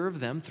and serve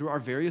them through our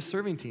various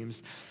serving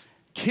teams.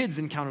 Kids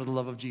encounter the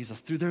love of Jesus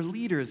through their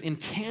leaders in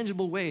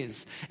tangible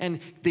ways. And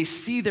they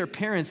see their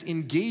parents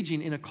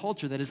engaging in a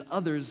culture that is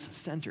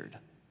others-centered.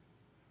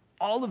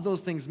 All of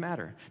those things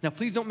matter. Now,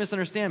 please don't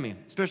misunderstand me,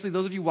 especially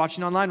those of you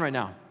watching online right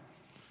now.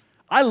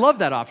 I love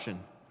that option.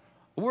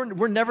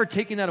 We're never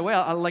taking that away.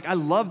 I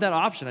love that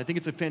option. I think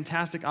it's a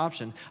fantastic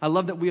option. I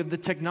love that we have the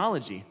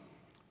technology.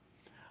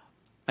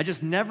 I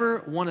just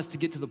never want us to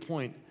get to the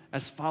point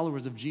as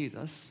followers of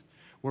Jesus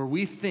where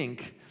we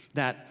think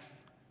that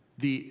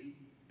the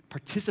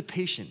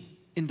participation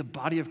in the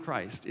body of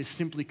Christ is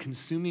simply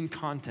consuming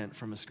content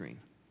from a screen.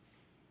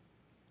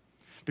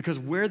 Because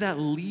where that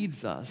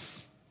leads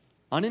us,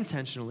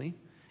 unintentionally,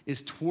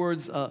 is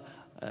towards an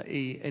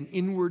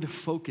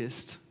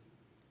inward-focused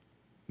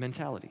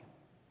mentality.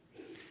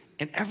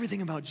 And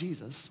everything about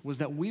Jesus was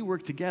that we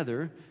work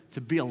together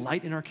to be a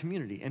light in our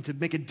community and to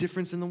make a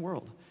difference in the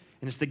world.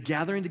 And it's the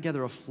gathering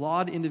together of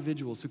flawed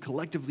individuals who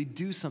collectively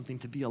do something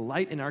to be a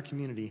light in our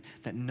community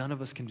that none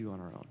of us can do on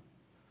our own.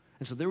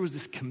 And so there was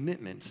this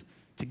commitment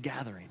to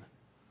gathering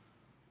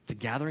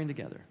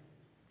together.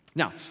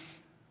 Now,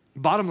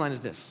 bottom line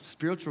is this: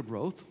 spiritual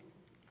growth,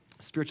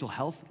 spiritual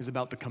health is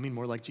about becoming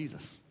more like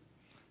Jesus.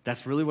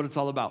 That's really what it's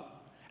all about.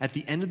 At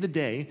the end of the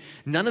day,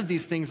 none of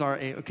these things are,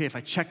 okay, if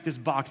I check this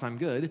box, I'm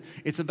good.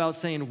 It's about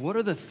saying, what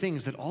are the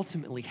things that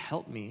ultimately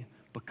help me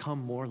become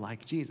more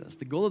like Jesus?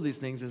 The goal of these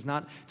things is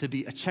not to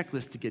be a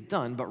checklist to get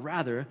done, but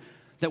rather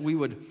that we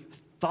would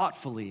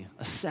thoughtfully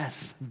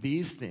assess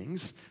these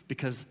things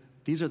because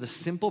these are the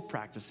simple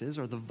practices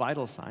or the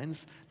vital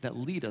signs that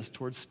lead us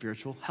towards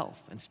spiritual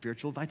health and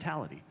spiritual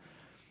vitality.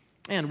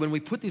 And when we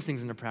put these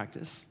things into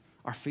practice,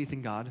 our faith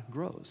in God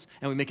grows,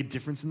 and we make a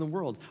difference in the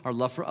world. Our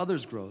love for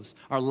others grows.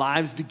 Our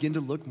lives begin to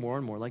look more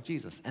and more like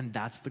Jesus, and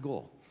that's the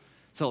goal.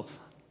 So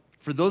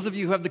for those of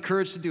you who have the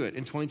courage to do it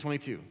in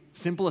 2022,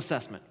 simple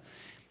assessment.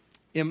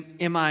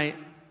 Am I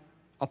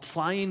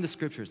applying the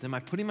scriptures? Am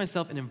I putting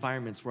myself in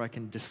environments where I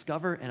can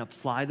discover and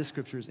apply the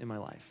scriptures in my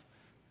life,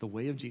 the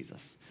way of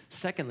Jesus?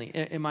 Secondly,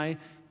 am I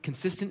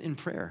consistent in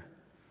prayer?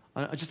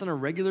 Just on a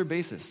regular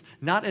basis,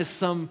 not as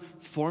some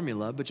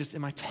formula, but just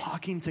am I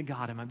talking to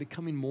God? Am I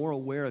becoming more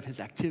aware of his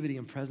activity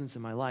and presence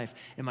in my life?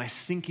 Am I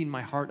syncing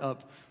my heart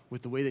up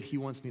with the way that he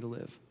wants me to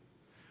live?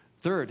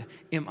 Third,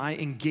 am I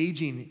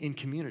engaging in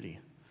community?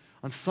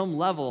 On some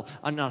level,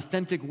 on an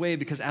authentic way,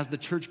 because as the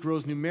church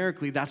grows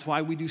numerically, that's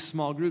why we do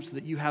small groups, so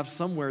that you have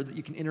somewhere that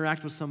you can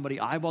interact with somebody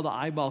eyeball to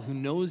eyeball who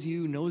knows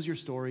you, knows your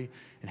story,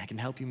 and can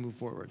help you move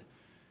forward.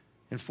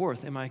 And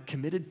fourth, am I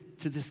committed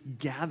to this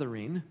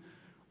gathering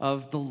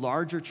of the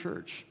larger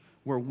church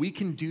where we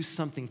can do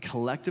something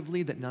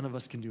collectively that none of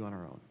us can do on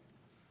our own?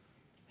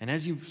 And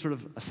as you sort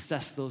of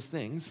assess those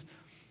things,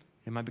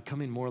 am I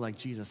becoming more like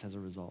Jesus as a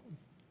result?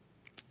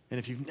 And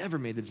if you've never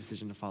made the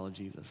decision to follow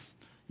Jesus,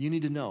 you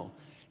need to know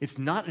it's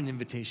not an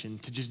invitation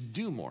to just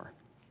do more.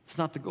 It's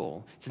not the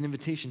goal. It's an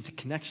invitation to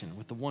connection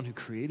with the one who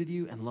created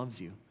you and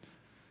loves you.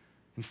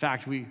 In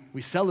fact, we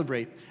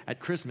celebrate at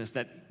Christmas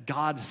that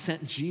God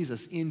sent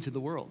Jesus into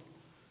the world.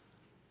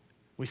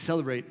 We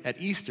celebrate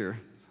at Easter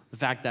the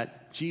fact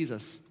that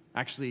Jesus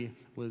actually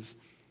was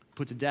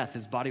put to death.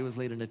 His body was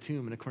laid in a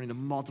tomb, and according to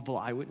multiple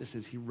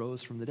eyewitnesses, he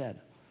rose from the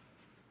dead.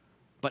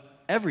 But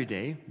every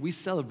day, we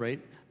celebrate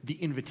the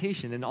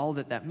invitation and all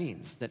that that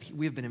means, that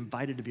we have been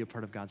invited to be a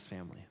part of God's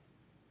family.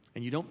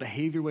 And you don't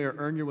behave your way or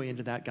earn your way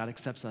into that. God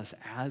accepts us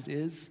as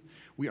is.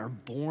 We are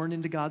born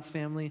into God's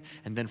family,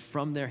 and then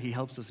from there, he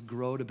helps us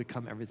grow to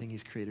become everything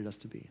he's created us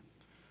to be.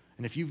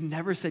 And if you've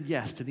never said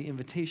yes to the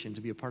invitation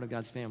to be a part of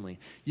God's family,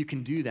 you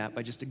can do that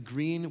by just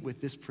agreeing with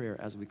this prayer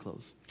as we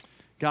close.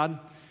 God,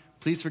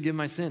 Please forgive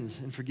my sins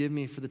and forgive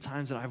me for the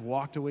times that I've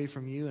walked away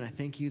from you, and I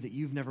thank you that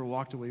you've never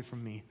walked away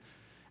from me.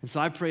 And so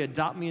I pray,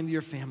 adopt me into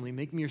your family,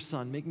 make me your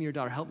son, make me your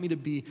daughter, help me to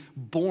be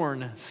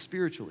born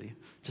spiritually,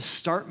 to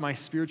start my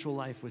spiritual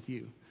life with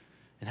you,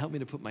 and help me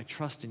to put my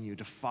trust in you,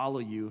 to follow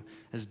you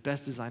as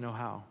best as I know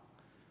how.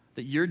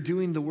 That you're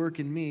doing the work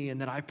in me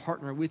and that I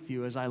partner with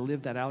you as I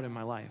live that out in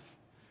my life.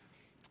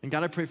 And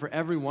God, I pray for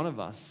every one of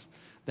us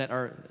that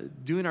are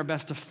doing our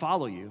best to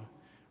follow you.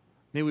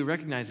 May we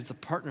recognize it's a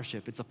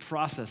partnership, it's a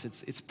process,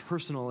 it's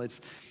personal, it's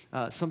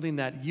something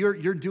that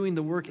you're doing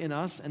the work in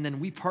us, and then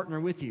we partner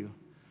with you.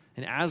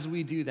 And as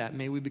we do that,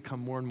 may we become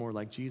more and more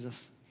like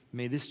Jesus.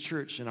 May this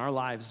church and our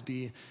lives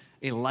be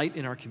a light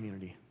in our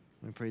community.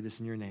 We pray this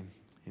in your name.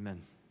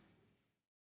 Amen.